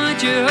 I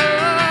want your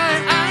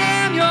heart. I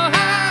am your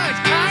heart,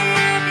 I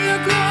am your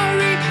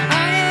glory.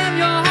 I am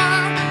your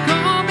heart,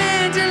 come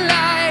into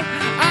light.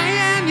 I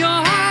am your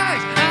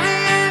heart, I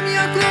am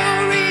your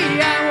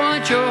glory. I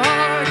want your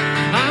heart,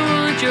 I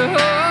want your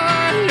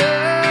heart.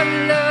 Love,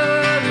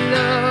 love,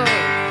 love.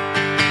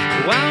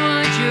 Oh, I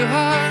want your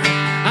heart,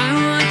 I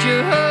want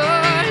your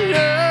heart.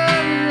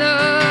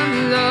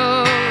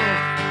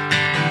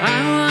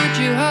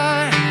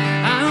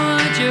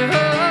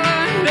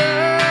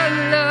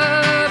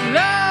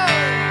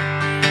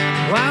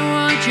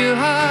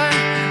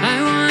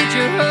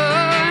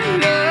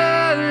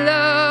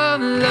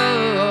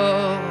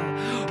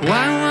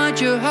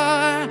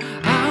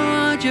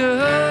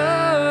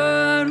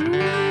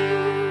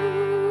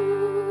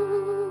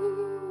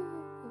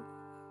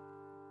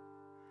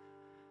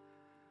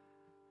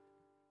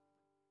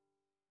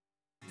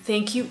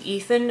 Thank you,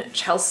 Ethan,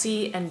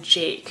 Chelsea, and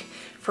Jake,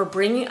 for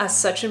bringing us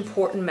such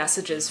important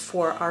messages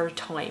for our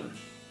time.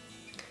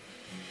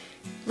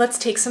 Let's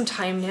take some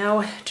time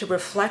now to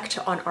reflect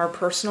on our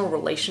personal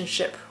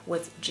relationship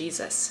with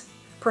Jesus.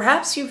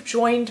 Perhaps you've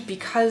joined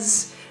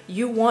because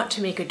you want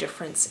to make a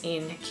difference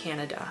in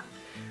Canada.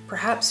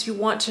 Perhaps you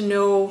want to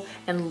know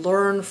and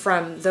learn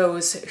from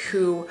those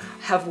who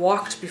have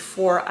walked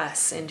before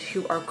us and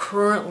who are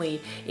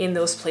currently in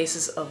those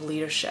places of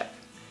leadership.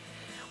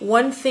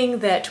 One thing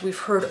that we've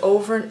heard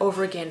over and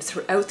over again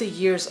throughout the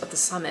years of the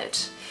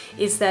summit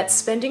is that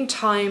spending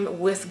time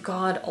with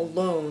God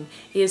alone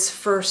is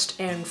first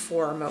and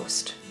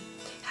foremost.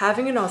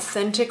 Having an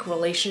authentic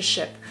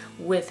relationship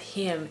with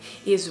Him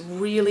is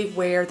really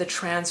where the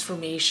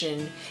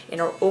transformation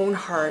in our own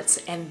hearts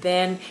and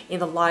then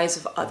in the lives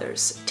of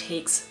others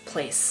takes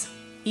place.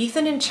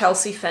 Ethan and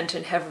Chelsea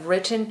Fenton have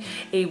written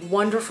a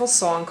wonderful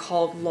song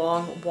called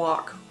Long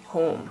Walk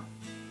Home.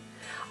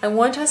 I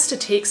want us to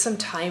take some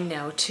time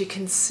now to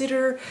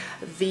consider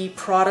the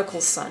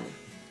prodigal son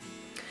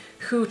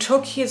who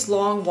took his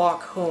long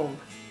walk home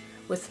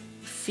with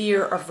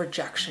fear of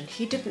rejection.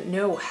 He didn't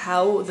know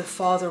how the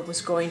father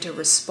was going to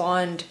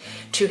respond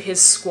to his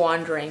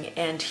squandering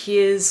and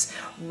his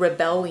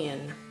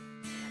rebellion.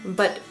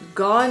 But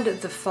God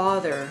the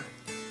Father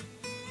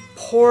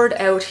poured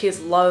out his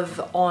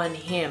love on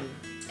him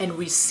and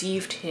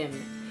received him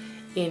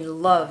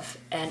in love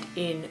and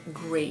in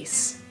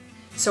grace.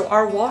 So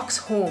our walks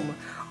home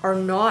are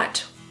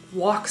not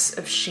walks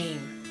of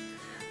shame,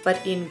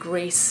 but in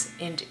grace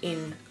and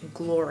in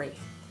glory.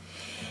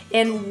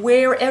 And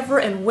wherever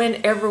and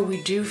whenever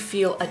we do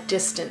feel a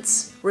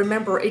distance,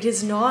 remember, it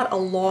is not a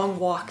long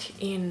walk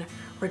in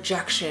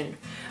rejection,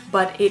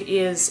 but it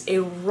is a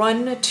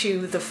run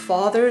to the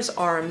Father's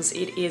arms.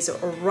 It is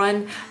a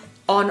run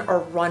on a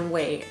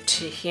runway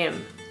to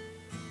Him.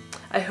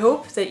 I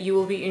hope that you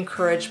will be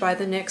encouraged by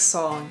the next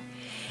song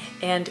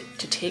and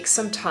to take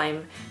some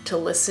time to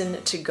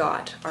listen to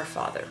God, our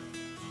Father.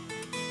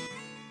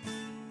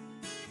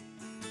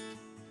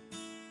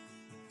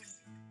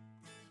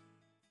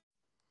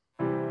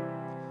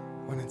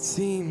 When it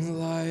seems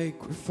like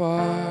we're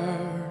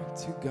far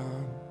too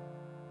gone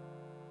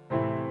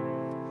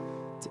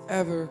to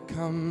ever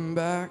come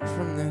back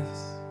from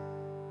this,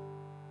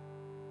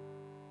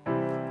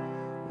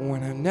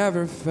 when I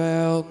never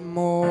felt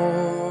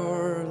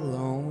more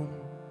alone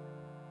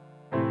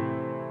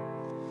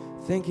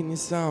thinking you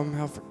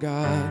somehow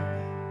forgot.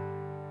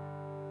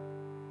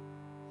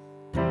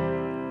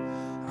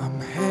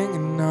 I'm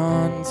hanging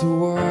on to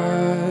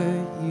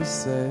what you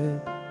said.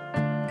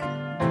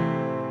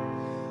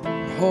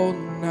 I'm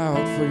holding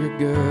out for your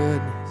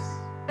goodness.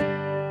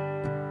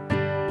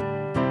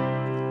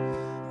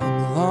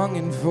 I'm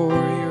longing for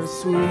your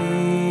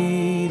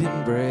sweet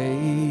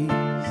embrace.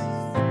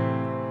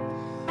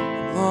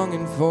 I'm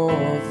longing for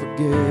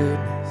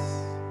forgiveness,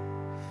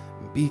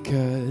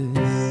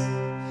 because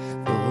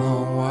the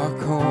long walk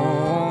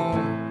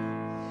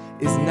home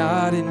is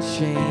not in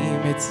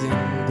shame, it's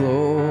in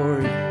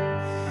glory.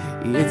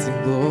 It's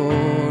in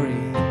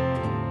glory.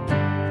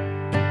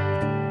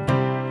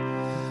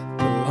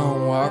 The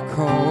long walk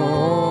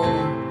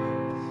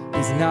home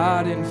is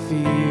not in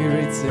fear,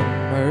 it's in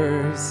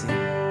mercy.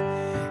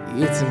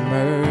 It's in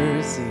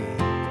mercy.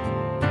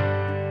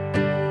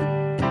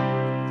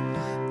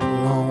 The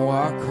long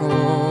walk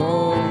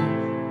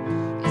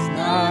home is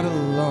not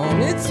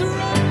alone, it's a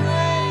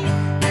runway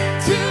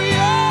to your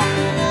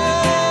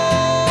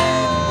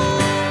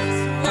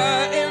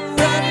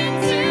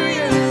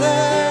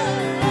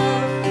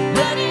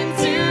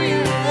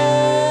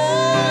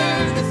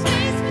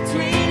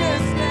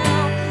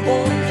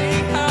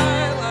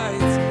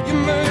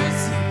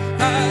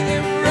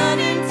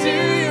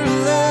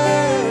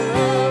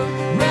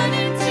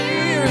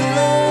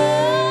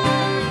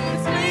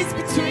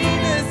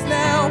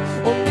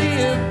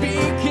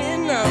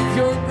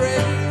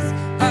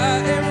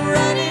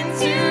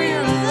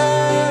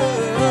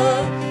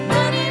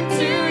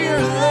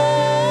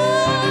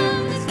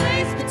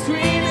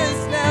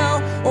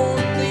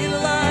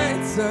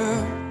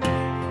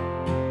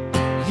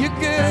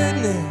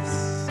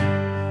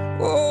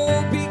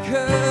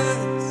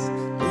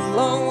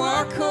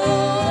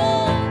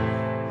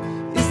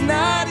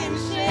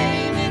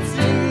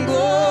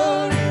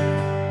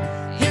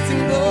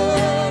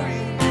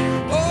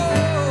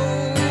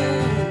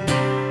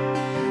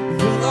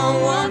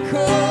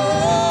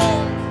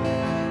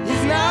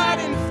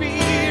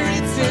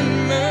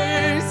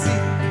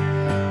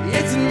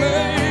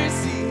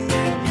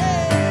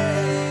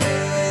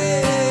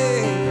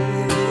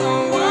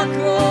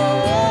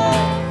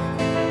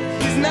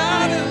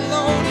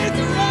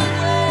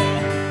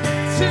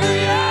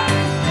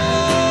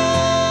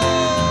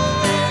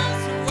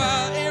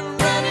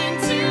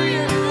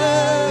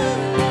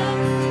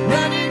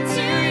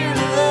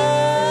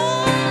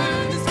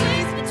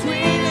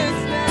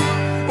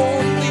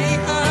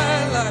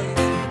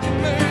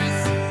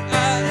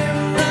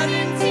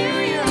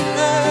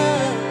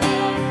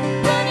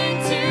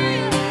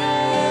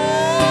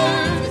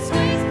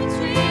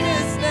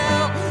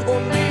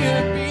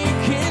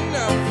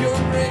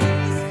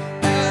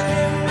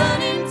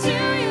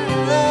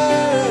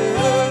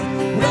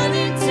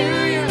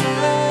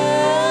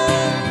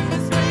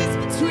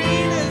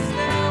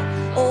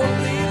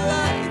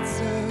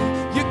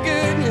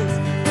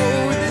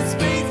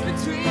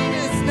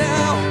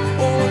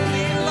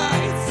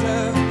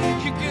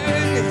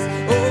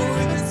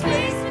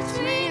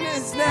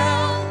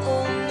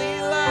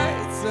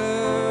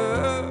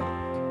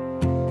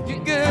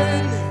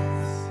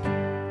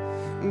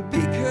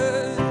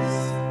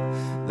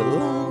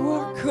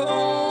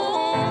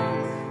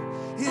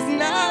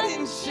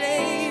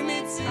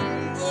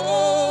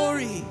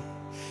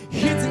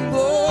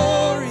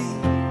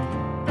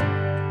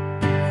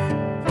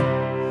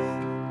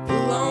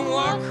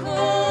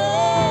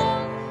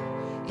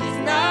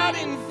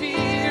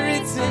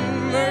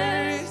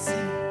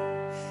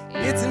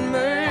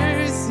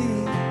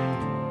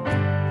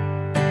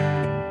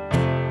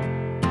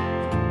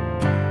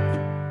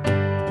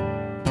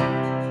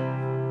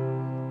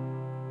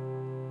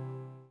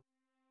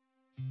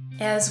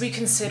As we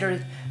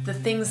consider the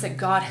things that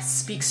God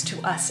speaks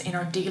to us in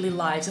our daily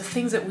lives, the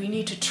things that we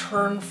need to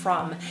turn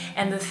from,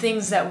 and the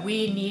things that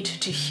we need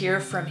to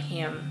hear from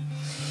Him,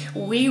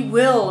 we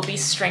will be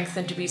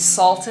strengthened to be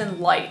salt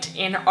and light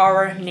in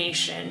our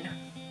nation.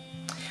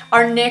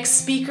 Our next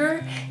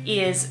speaker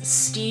is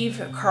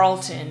Steve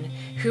Carlton,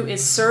 who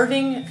is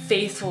serving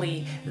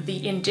faithfully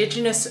the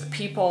Indigenous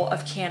people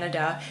of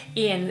Canada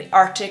in the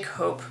Arctic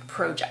Hope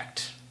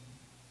Project.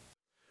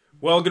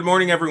 Well, good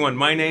morning, everyone.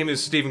 My name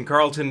is Stephen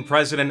Carlton,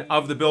 president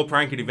of the Bill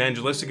Prankett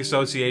Evangelistic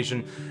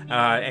Association,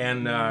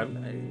 and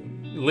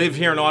live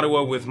here in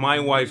Ottawa with my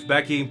wife,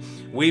 Becky.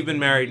 We've been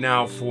married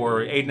now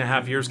for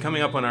 8.5 years,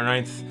 coming up on our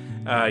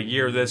 9th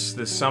year this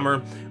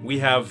summer. We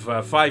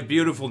have 5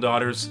 beautiful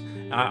daughters.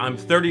 I'm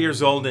 30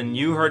 years old, and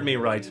you heard me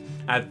right.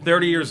 At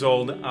 30 years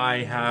old,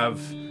 I have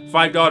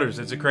 5 daughters.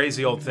 It's a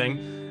crazy old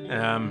thing.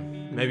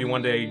 Maybe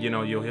one day,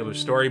 you'll hear the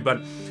story.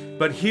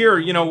 But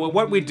here,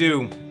 what we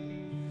do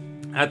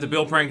at the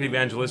Bill Prankett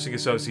Evangelistic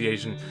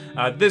Association,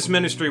 this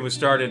ministry was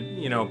started,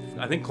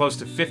 I think close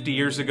to 50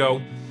 years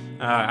ago.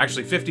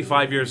 Actually,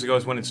 55 years ago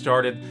is when it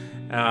started.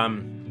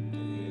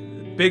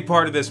 Big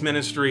part of this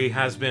ministry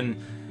has been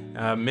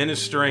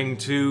ministering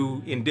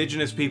to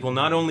Indigenous people,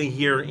 not only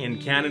here in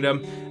Canada,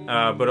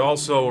 but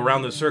also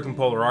around the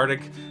circumpolar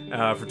Arctic.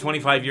 For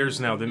 25 years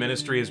now, the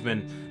ministry has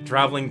been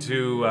traveling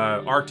to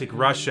Arctic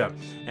Russia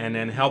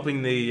and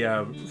helping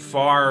the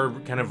far,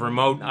 kind of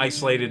remote,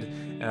 isolated,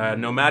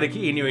 nomadic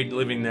Inuit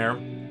living there.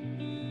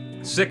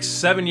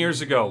 6-7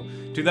 years ago,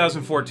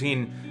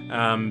 2014,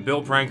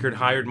 Bill Prankard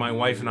hired my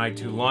wife and I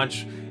to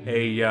launch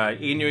a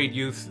Inuit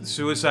youth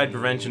suicide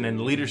prevention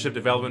and leadership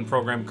development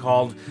program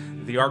called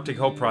the Arctic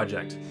Hope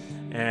Project.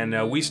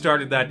 And we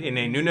started that in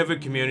a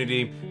Nunavut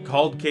community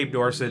called Cape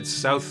Dorset,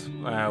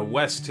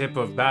 southwest tip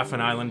of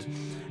Baffin Island.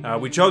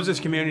 We chose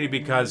this community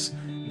because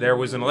there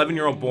was an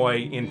 11-year-old boy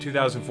in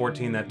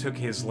 2014 that took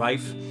his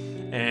life,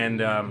 and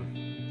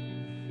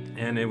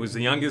it was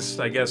the youngest,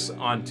 I guess,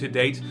 on to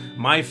date.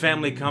 My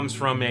family comes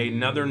from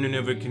another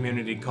Nunavut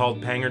community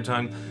called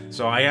Pangertung,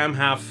 so I am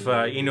half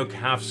Inuk,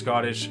 half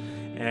Scottish.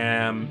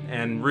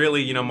 And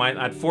really, you know,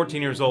 at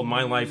 14 years old,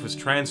 my life was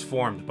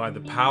transformed by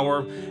the power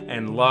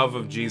and love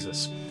of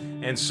Jesus.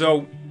 And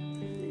so,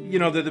 you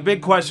know, the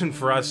big question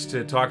for us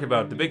to talk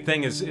about, the big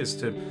thing is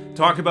to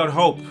talk about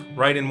hope,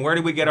 right? And where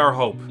do we get our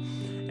hope?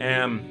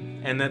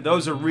 And that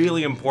those are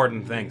really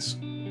important things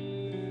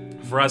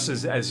for us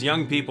as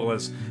young people,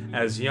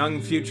 as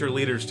young future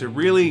leaders, to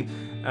really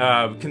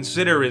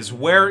consider is,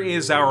 where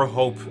is our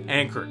hope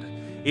anchored?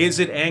 Is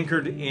it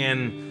anchored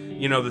in,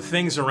 you know, the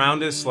things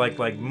around us,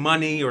 like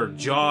money or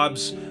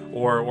jobs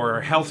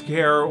or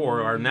healthcare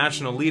or our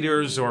national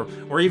leaders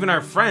or even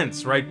our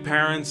friends, right?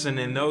 Parents and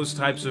in those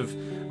types of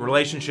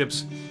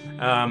relationships?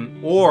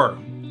 Or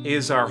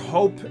is our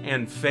hope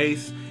and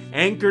faith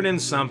anchored in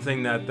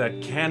something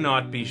that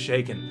cannot be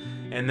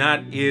shaken? And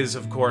that is,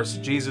 of course,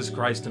 Jesus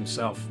Christ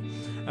himself.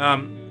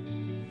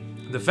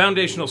 The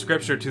foundational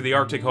scripture to the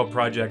Arctic Hope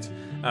Project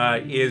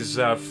is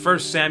 1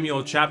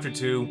 Samuel chapter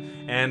 2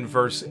 and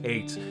verse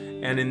 8.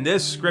 And in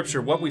this scripture,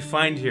 what we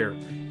find here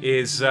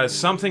is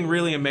something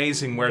really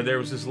amazing, where there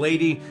was this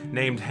lady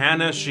named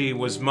Hannah. She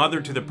was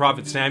mother to the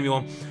prophet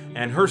Samuel,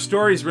 and her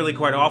story is really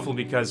quite awful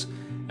because,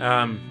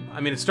 I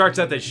mean, it starts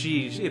out that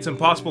it's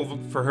impossible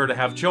for her to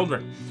have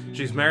children.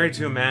 She's married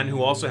to a man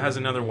who also has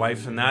another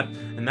wife, and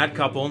that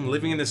couple,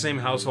 living in the same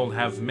household,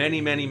 have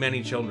many, many,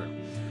 many children.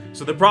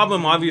 So the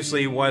problem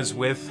obviously was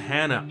with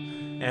Hannah,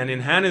 and in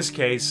Hannah's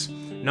case,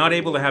 not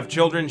able to have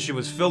children, she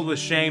was filled with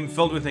shame,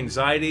 filled with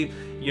anxiety.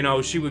 You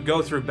know, she would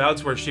go through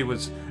bouts where she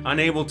was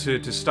unable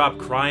to stop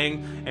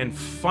crying, and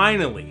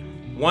finally,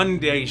 one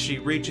day she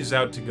reaches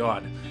out to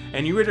God.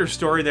 And you read her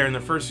story there in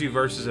the first few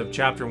verses of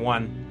chapter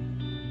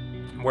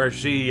 1, where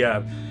she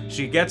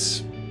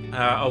gets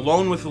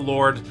alone with the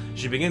Lord.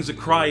 She begins to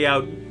cry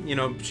out, you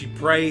know, she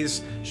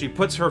prays, she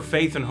puts her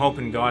faith and hope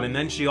in God, and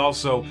then she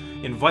also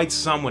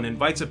invites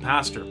a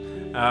pastor,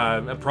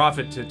 a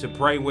prophet, to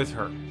pray with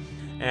her.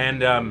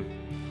 And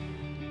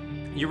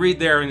you read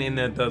there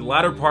in the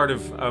latter part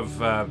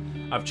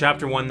of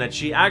chapter 1 that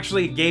she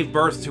actually gave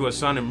birth to a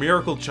son, a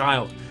miracle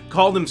child,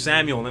 called him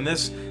Samuel. And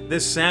this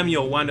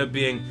Samuel wound up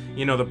being,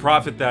 you know, the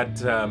prophet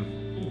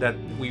that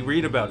we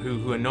read about,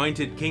 who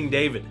anointed King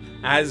David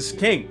as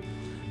king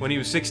when he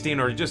was 16,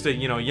 or just a,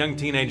 you know, young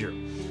teenager.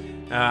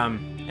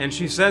 And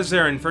she says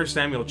there in 1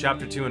 Samuel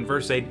chapter 2 and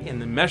verse 8, in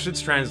the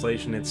Message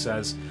translation, it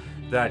says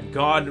that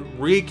God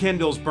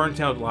rekindles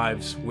burnt out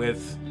lives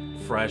with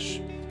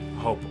fresh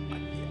hope.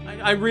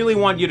 I really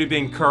want you to be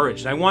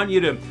encouraged. I want you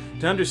to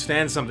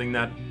understand something,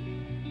 that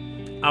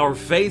our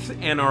faith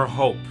and our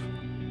hope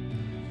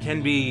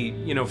can be,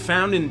 you know,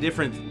 found in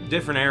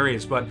different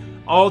areas, but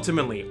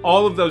ultimately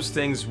all of those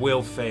things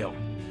will fail.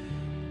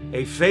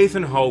 A faith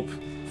and hope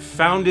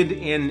founded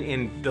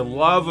in the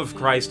love of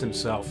Christ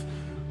himself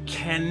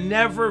can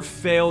never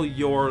fail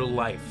your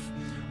life.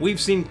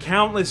 We've seen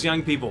countless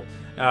young people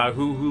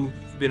who've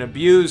been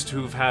abused,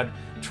 who've had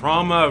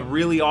trauma,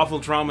 really awful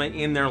trauma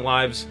in their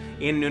lives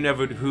in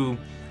Nunavut, who,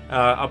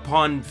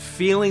 upon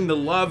feeling the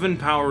love and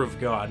power of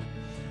God,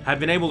 have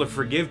been able to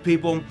forgive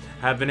people,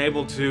 have been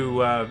able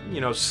to,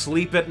 you know,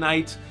 sleep at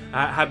night,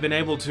 have been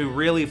able to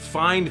really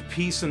find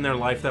peace in their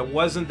life that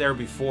wasn't there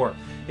before.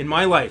 In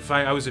my life,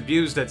 I was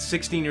abused at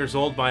 16 years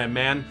old by a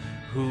man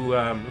who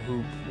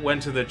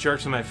went to the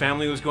church that my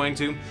family was going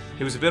to.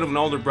 He was a bit of an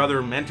older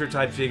brother, mentor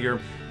type figure,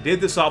 did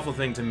this awful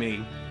thing to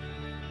me.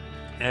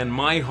 And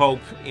my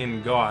hope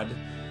in God,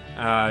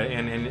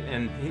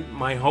 and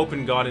my hope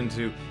in God, and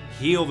to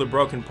heal the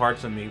broken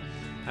parts of me.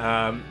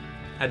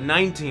 At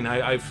 19,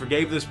 I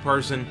forgave this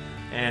person,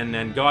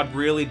 and God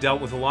really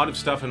dealt with a lot of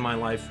stuff in my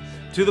life,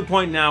 to the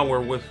point now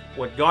where with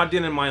what God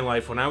did in my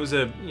life when I was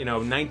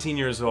 19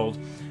 years old,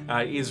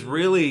 is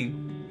really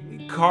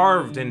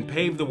carved and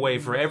paved the way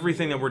for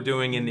everything that we're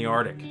doing in the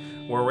Arctic,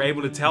 where we're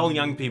able to tell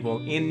young people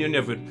in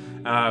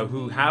Nunavut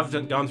who have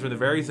gone through the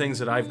very things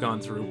that I've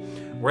gone through,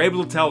 we're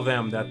able to tell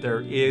them that there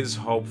is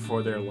hope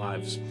for their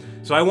lives.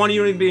 So I want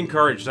you to be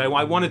encouraged. I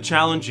want to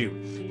challenge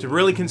you to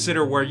really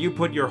consider where you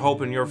put your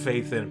hope and your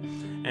faith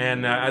in.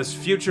 And as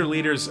future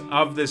leaders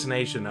of this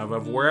nation,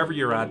 of wherever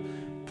you're at,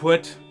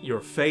 put your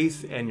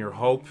faith and your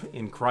hope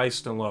in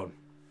Christ alone.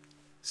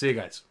 See you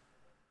guys.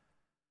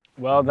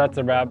 Well, that's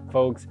a wrap,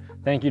 folks.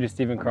 Thank you to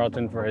Stephen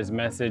Carlton for his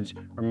message,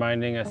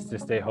 reminding us to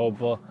stay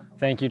hopeful.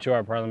 Thank you to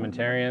our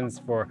parliamentarians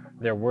for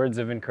their words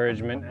of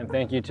encouragement, and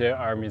thank you to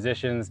our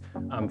musicians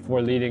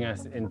for leading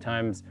us in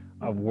times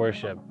of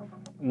worship.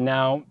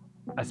 Now,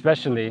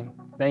 especially,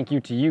 thank you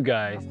to you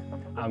guys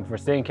for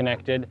staying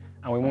connected,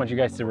 and we want you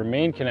guys to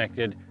remain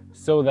connected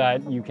so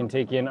that you can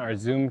take in our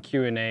Zoom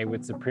Q&A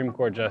with Supreme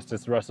Court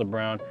Justice Russell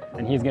Brown,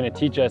 and he's going to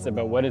teach us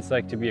about what it's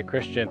like to be a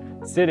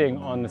Christian sitting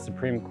on the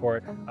Supreme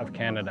Court of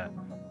Canada.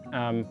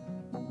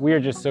 We are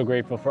just so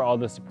grateful for all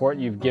the support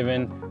you've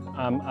given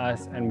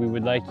us, and we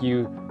would like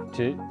you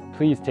to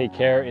please take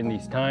care in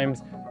these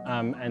times,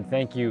 and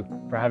thank you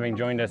for having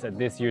joined us at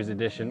this year's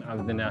edition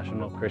of the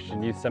National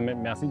Christian Youth Summit.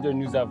 Merci de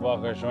nous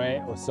avoir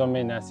rejoints au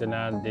Sommet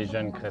National des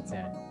Jeunes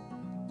Chrétiens.